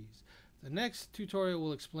strategies. The next tutorial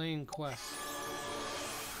will explain quests.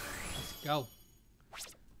 Let's go.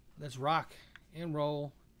 Let's rock and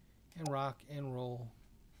roll and rock and roll.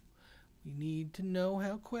 We need to know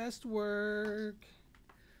how quests work.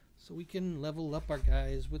 so we can level up our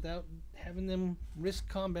guys without having them risk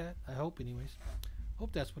combat. I hope, anyways.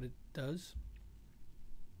 Hope that's what it does.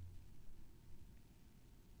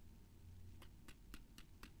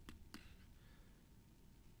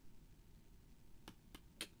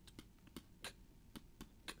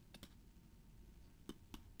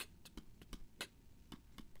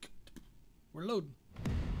 We're loading.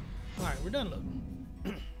 Alright, we're done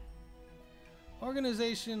loading.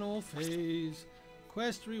 Organizational phase.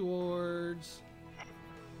 Quest rewards.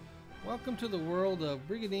 Welcome to the world of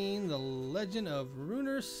Brigandine, the legend of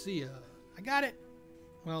Runersia. I got it!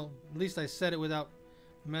 Well, at least I said it without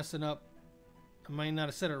messing up. I might not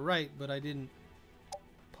have said it right, but I didn't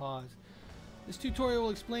pause. This tutorial will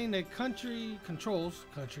explain the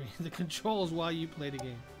the controls while you play the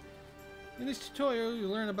game. In this tutorial, you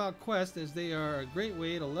learn about quests, as they are a great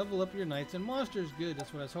way to level up your knights and monsters. Good,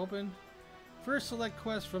 that's what I was hoping. First, select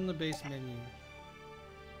quests from the base menu.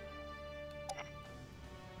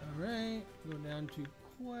 Alright, go down to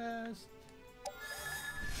quest.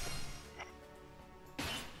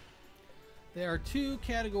 There are two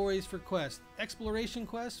categories for quests: exploration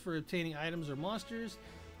quests for obtaining items or monsters,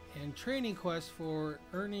 and training quests for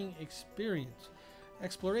earning experience.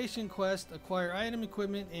 Exploration quests acquire item,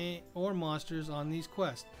 equipment, or monsters on these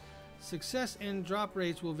quests. Success and drop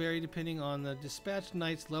rates will vary depending on the dispatched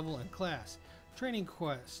knight's level and class. Training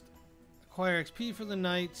quest acquire XP for the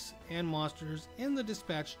knights and monsters in the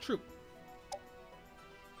dispatched troop.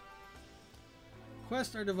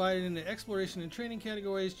 Quests are divided into exploration and training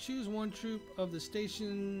categories. Choose one of the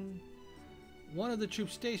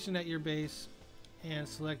troops stationed at your base and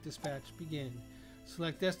select dispatch begin.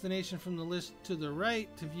 Select destination from the list to the right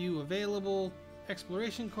to view available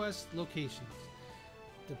exploration quest locations.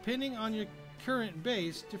 Depending on your current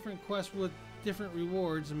base, different quests with different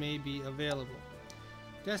rewards may be available.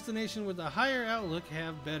 Destination with a higher outlook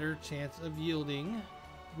have better chance of yielding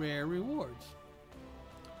rare rewards.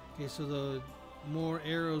 Okay, so the more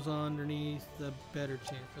arrows underneath, the better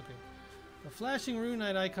chance. Okay. The flashing rune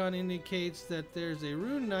knight icon indicates that there's a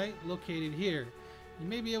rune knight located here. You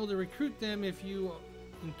may be able to recruit them if you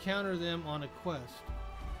encounter them on a quest.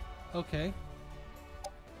 Okay.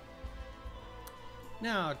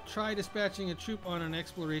 Now, try dispatching a troop on an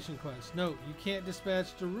exploration quest. Note, you can't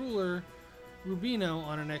dispatch the ruler Rubino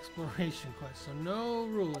on an exploration quest, so no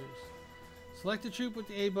rulers. Select the troop with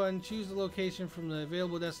the A button, choose the location from the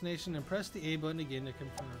available destination, and press the A button again to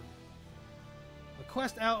confirm. The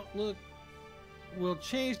quest outlook will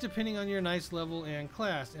change depending on your knight's level and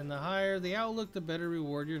class, and the higher the outlook, the better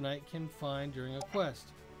reward your knight can find during a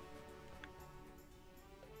quest.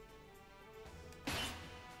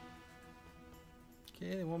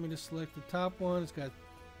 Okay, they want me to select the top one. It's got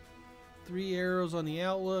 3 arrows on the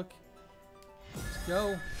outlook. Let's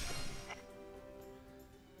go.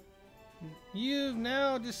 You've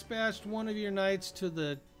now dispatched one of your knights to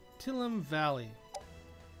the Tillam Valley.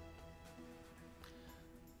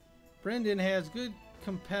 Brendan has good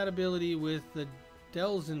compatibility with the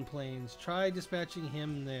Delzin Plains. Try dispatching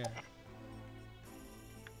him there.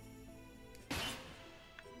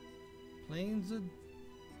 Plains of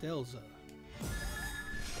Delza.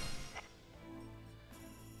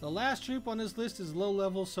 The last troop on this list is low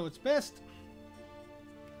level, so it's best.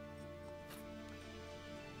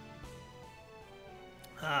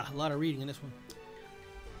 A lot of reading in this one.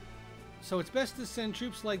 So it's best to send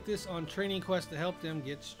troops like this on training quests to help them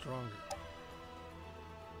get stronger.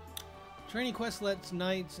 Training quests lets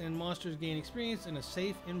knights and monsters gain experience in a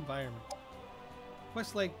safe environment.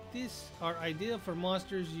 Quests like this are ideal for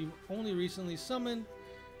monsters you've only recently summoned,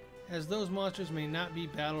 as those monsters may not be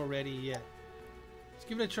battle ready yet. Let's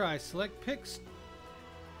give it a try. Select picks.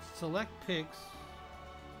 Well,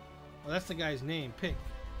 that's the guy's name. Pick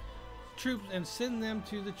troops and send them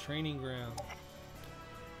to the training ground.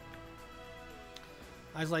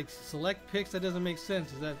 I was like, select picks? That doesn't make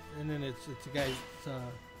sense. Is that? And then it's a guy's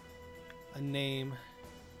a name.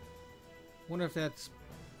 Wonder if that's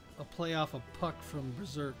a play off of Puck from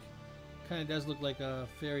Berserk. Kind of does look like a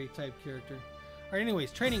fairy type character. Alright,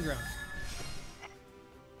 anyways, training grounds.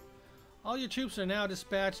 All your troops are now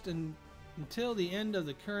dispatched until the end of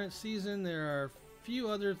the current season. There are a few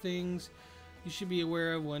other things you should be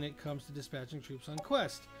aware of when it comes to dispatching troops on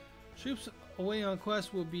quest. Troops away on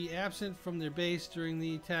quest will be absent from their base during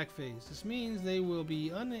the attack phase. This means they will be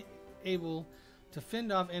unable to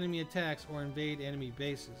fend off enemy attacks or invade enemy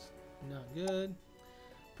bases. Not good.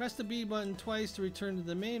 Press the B button twice to return to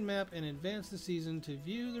the main map and advance the season to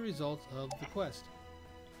view the results of the quest.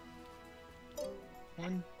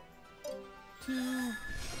 1, 2.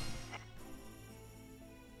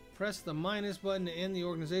 Press the minus button to end the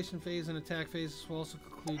organization phase and attack phase. This will also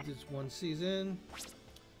conclude this one season.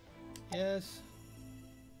 Yes.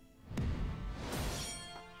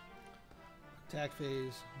 Attack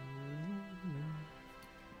phase.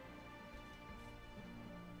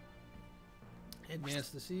 Advance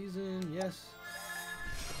the season. Yes.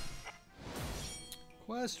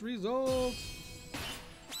 Quest results.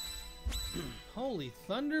 Holy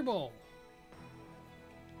Thunderbolt.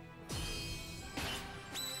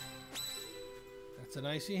 That's an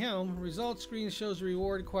icy helm. Results screen shows the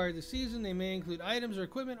reward acquired this season. They may include items or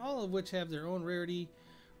equipment, all of which have their own rarity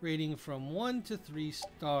rating from 1 to 3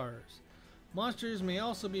 stars. Monsters may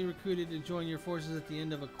also be recruited to join your forces at the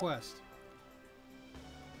end of a quest.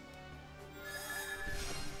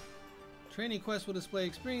 Training quest will display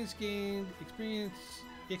experience gained, XP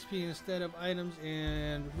instead of items,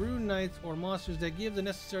 and rune knights or monsters that give the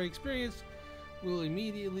necessary experience will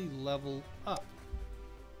immediately level up.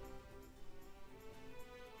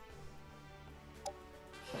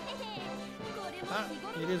 Ah,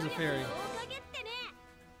 it is a fairy.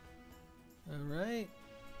 Alright.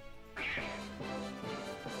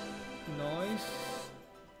 Nice.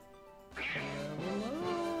 Level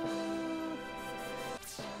up.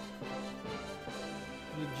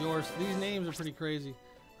 Good Jorce. These names are pretty crazy.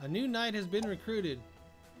 A new knight has been recruited.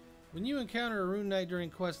 When you encounter a rune knight during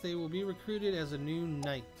quests, they will be recruited as a new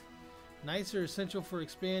knight. Knights are essential for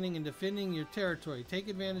expanding and defending your territory. Take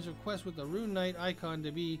advantage of quests with the rune knight icon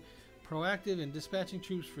to be proactive in dispatching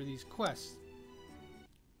troops for these quests.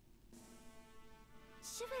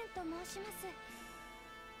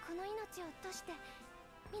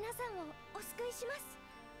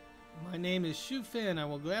 My name is Shu Fen. I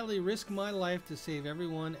will gladly risk my life to save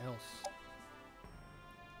everyone else.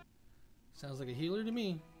 Sounds like a healer to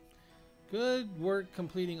me. Good work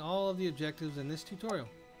completing all of the objectives in this tutorial.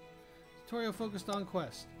 Tutorial focused on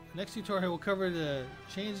quests. Next tutorial will cover the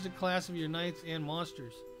change the class of your knights and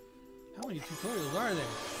monsters. How many tutorials are there?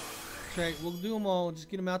 That's right, we'll do them all. Just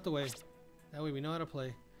get them out the way. That way we know how to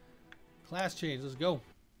play. Class change. Let's go.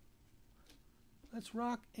 Let's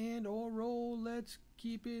rock and or roll. Let's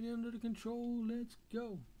keep it under the control. Let's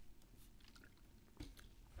go.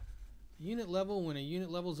 Unit level. When a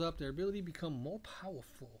unit levels up, their ability become more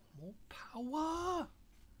powerful. More power.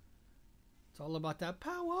 It's all about that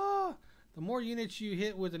power. The more units you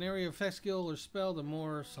hit with an area effect skill or spell, the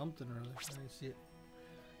more something or other. I see it.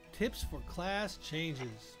 Tips for class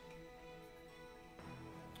changes.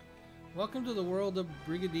 Welcome to the world of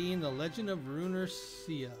Brigandine, the legend of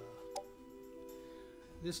Runersia.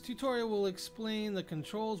 This tutorial will explain the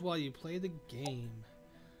controls while you play the game.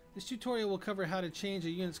 This tutorial will cover how to change a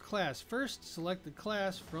unit's class. First, select the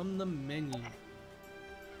class from the menu.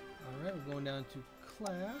 Alright, we're going down to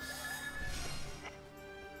class.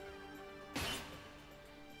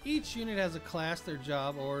 Each unit has a class, their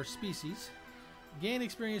job, or species. Gain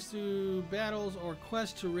experience through battles or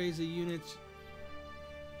quests to raise a unit's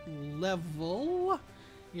level.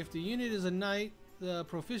 If the unit is a knight, the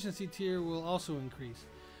proficiency tier will also increase.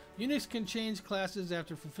 Units can change classes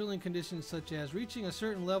after fulfilling conditions such as reaching a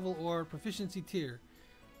certain level or proficiency tier,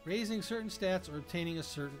 raising certain stats, or obtaining a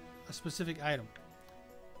specific item.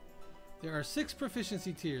 There are 6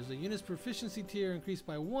 proficiency tiers. A unit's proficiency tier increased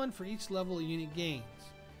by 1 for each level a unit gains.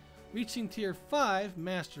 Reaching tier 5,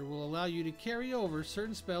 Master, will allow you to carry over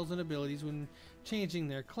certain spells and abilities when changing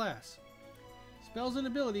their class. Spells and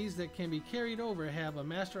abilities that can be carried over have a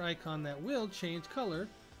Master icon that will change color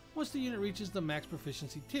once the unit reaches the max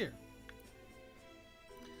proficiency tier.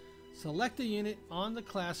 Select a unit on the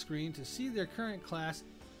class screen to see their current class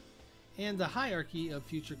and the hierarchy of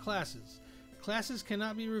future classes. Classes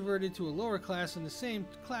cannot be reverted to a lower class in the same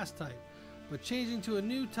class type, but changing to a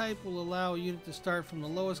new type will allow a unit to start from the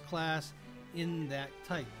lowest class in that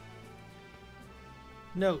type.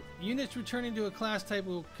 Note, units returning to a class type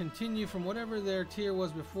will continue from whatever their tier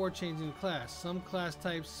was before changing class. Some class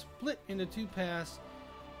types split into 2 paths.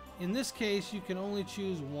 In this case, you can only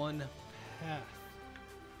choose one path.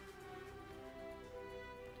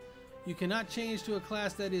 You cannot change to a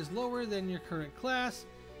class that is lower than your current class.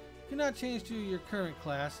 You cannot change to your current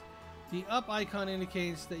class. The up icon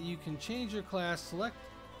indicates that you can change your class. Select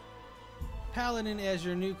Paladin as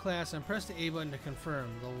your new class and press the A button to confirm.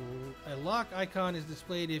 A lock icon is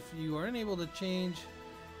displayed if you are unable to change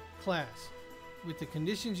class. With the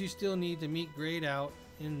conditions you still need to meet grayed out,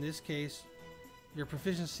 in this case, your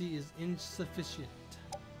proficiency is insufficient.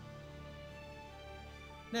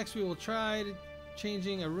 Next, we will try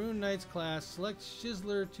changing a Rune Knight's class. Select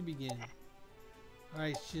Shizzler to begin.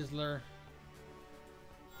 Alright, Shizzler.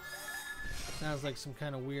 Sounds like some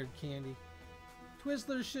kind of weird candy.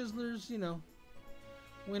 Twizzlers, Shizzlers, you know.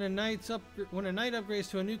 When a knight upgrades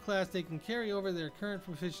to a new class, they can carry over their current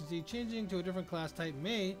proficiency. Changing to a different class type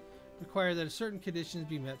may require that certain conditions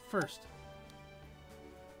be met first.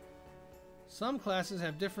 Some classes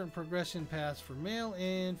have different progression paths for male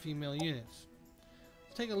and female units.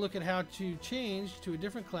 Let's take a look at how to change to a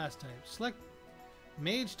different class type. Select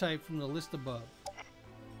mage type from the list above.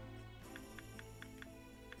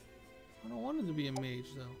 I don't want it to be a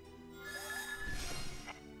mage though.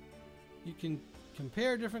 You can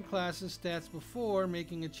compare different classes' stats before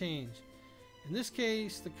making a change. In this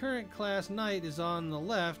case, the current class knight is on the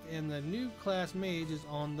left and the new class mage is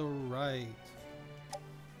on the right.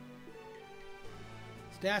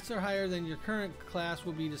 Stats are higher than your current class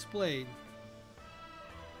will be displayed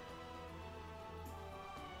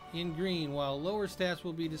in green, while lower stats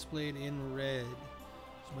will be displayed in red.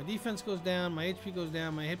 So my defense goes down, my HP goes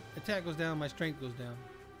down, my attack goes down, my strength goes down.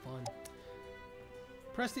 Fun.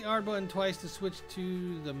 Press the R button twice to switch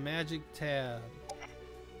to the magic tab.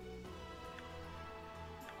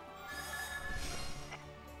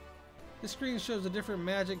 This screen shows the different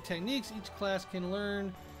magic techniques each class can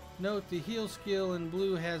learn. Note the heal skill in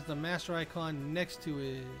blue has the master icon next to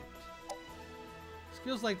it.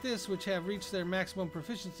 Skills like this, which have reached their maximum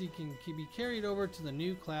proficiency, can be carried over to the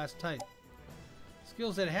new class type.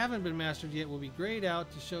 Skills that haven't been mastered yet will be grayed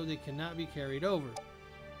out to show they cannot be carried over.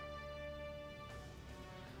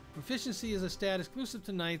 Proficiency is a stat exclusive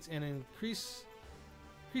to knights and increases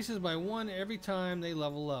by 1 every time they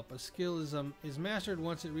level up. A skill is mastered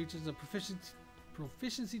once it reaches a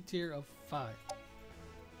proficiency tier of 5.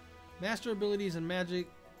 Master abilities and magic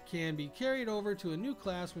can be carried over to a new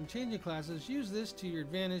class when changing classes. Use this to your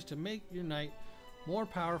advantage to make your knight more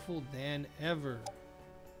powerful than ever.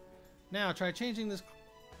 Now try changing this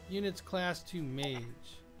unit's class to mage.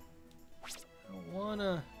 I don't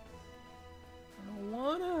wanna.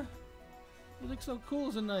 You look so cool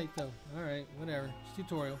as a knight though. Alright, whatever. It's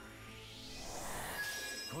tutorial.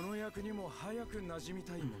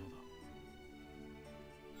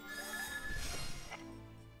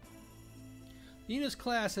 The unit's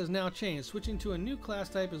class has now changed. Switching to a new class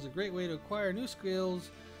type is a great way to acquire new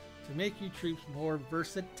skills to make your troops more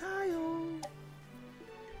versatile.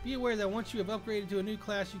 Be aware that once you have upgraded to a new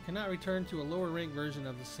class, you cannot return to a lower rank version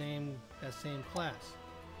of that same class.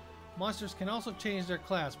 Monsters can also change their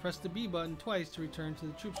class. Press the B button twice to return to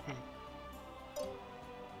the troop screen.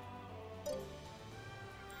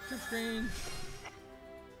 Troop screen.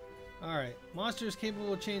 Alright. Monsters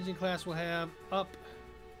capable of changing class will have up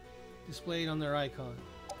displayed on their icon.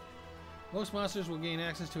 Most monsters will gain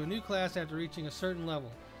access to a new class after reaching a certain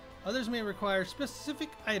level. Others may require specific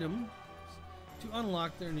items to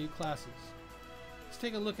unlock their new classes. Let's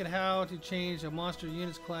take a look at how to change a monster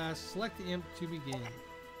unit's class. Select the imp to begin.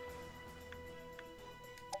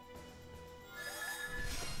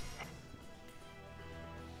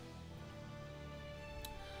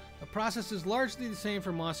 The process is largely the same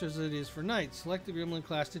for monsters as it is for knights. Select the gremlin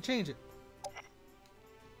class to change it.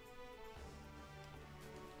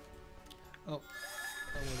 Oh,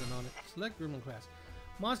 that wasn't on it. Select gremlin class.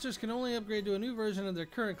 Monsters can only upgrade to a new version of their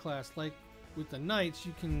current class. Like with the knights,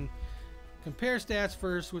 you can compare stats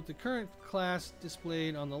first with the current class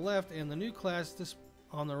displayed on the left and the new class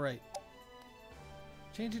on the right.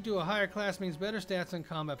 Changing to a higher class means better stats and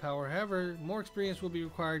combat power. However, more experience will be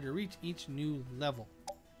required to reach each new level.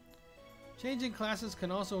 Changing classes can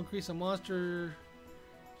also increase a monster's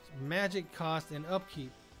magic cost and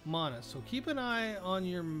upkeep mana, so keep an eye on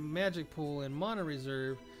your magic pool and mana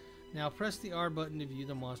reserve. Now press the R button to view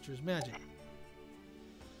the monster's magic.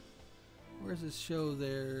 Where does this show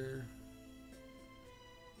their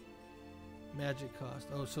magic cost?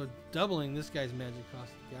 Oh, so doubling this guy's magic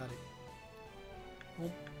cost. Got it.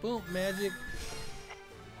 Boom, boom, magic.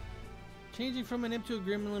 Changing from an imp to a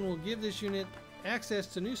gremlin will give this unit access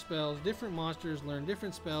to new spells. Different monsters learn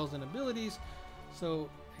different spells and abilities, so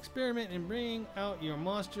experiment and bring out your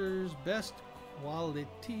monster's best quality.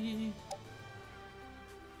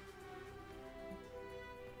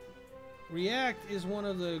 React is one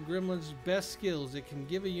of the gremlin's best skills. It can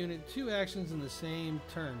give a unit 2 actions in the same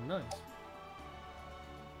turn. Nice.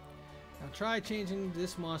 Now try changing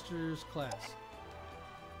this monster's class.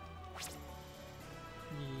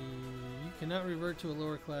 You cannot revert to a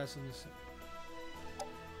lower class in this.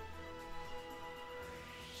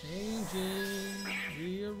 Changing,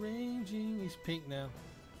 rearranging. He's pink now.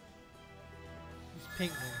 He's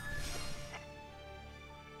pink now.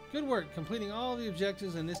 Good work completing all the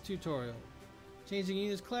objectives in this tutorial. Changing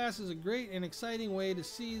unit's class is a great and exciting way to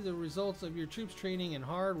see the results of your troops' training and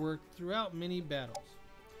hard work throughout many battles.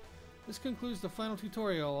 This concludes the final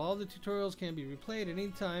tutorial. All the tutorials can be replayed at any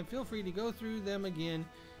time. Feel free to go through them again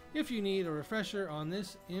if you need a refresher on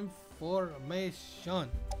this information.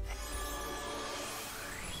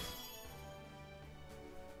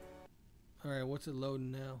 Alright, what's it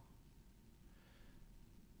loading now?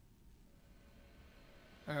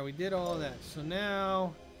 Alright, we did all that. So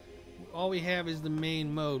now all we have is the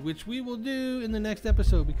main mode, which we will do in the next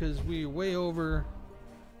episode because we're way over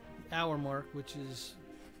the hour mark, which is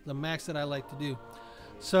the max that I like to do.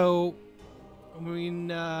 So when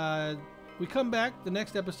we come back, the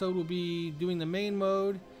next episode will be doing the main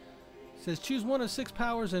mode. It says choose one of 6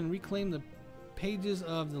 powers and reclaim the pages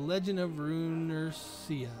of the Legend of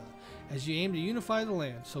Runersia as you aim to unify the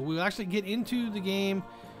land. So we'll actually get into the game,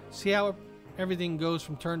 see how everything goes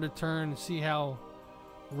from turn to turn, and see how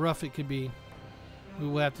rough it could be. We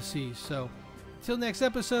will have to see. So until next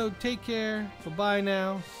episode, take care. Bye-bye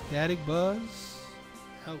now. Static Buzz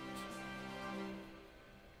out.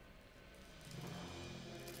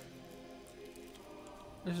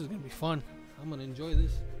 This is gonna be fun. I'm gonna enjoy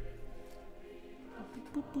this.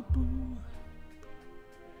 Boop, boop, boop.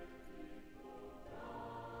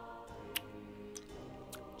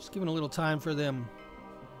 Just giving a little time for them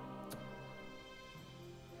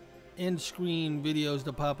end screen videos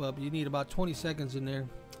to pop up. You need about 20 seconds in there.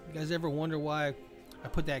 You guys ever wonder why I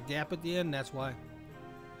put that gap at the end? That's why.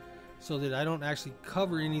 So that I don't actually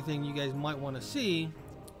cover anything you guys might want to see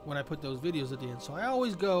when I put those videos at the end. So I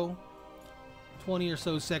always go 20 or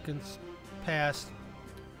so seconds past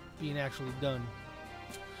being actually done.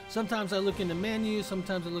 Sometimes I look in the menu,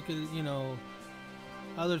 sometimes I look at, you know,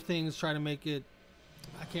 other things, try to make it.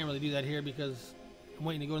 I can't really do that here because I'm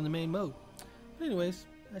waiting to go in the main mode. But anyways,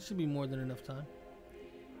 that should be more than enough time.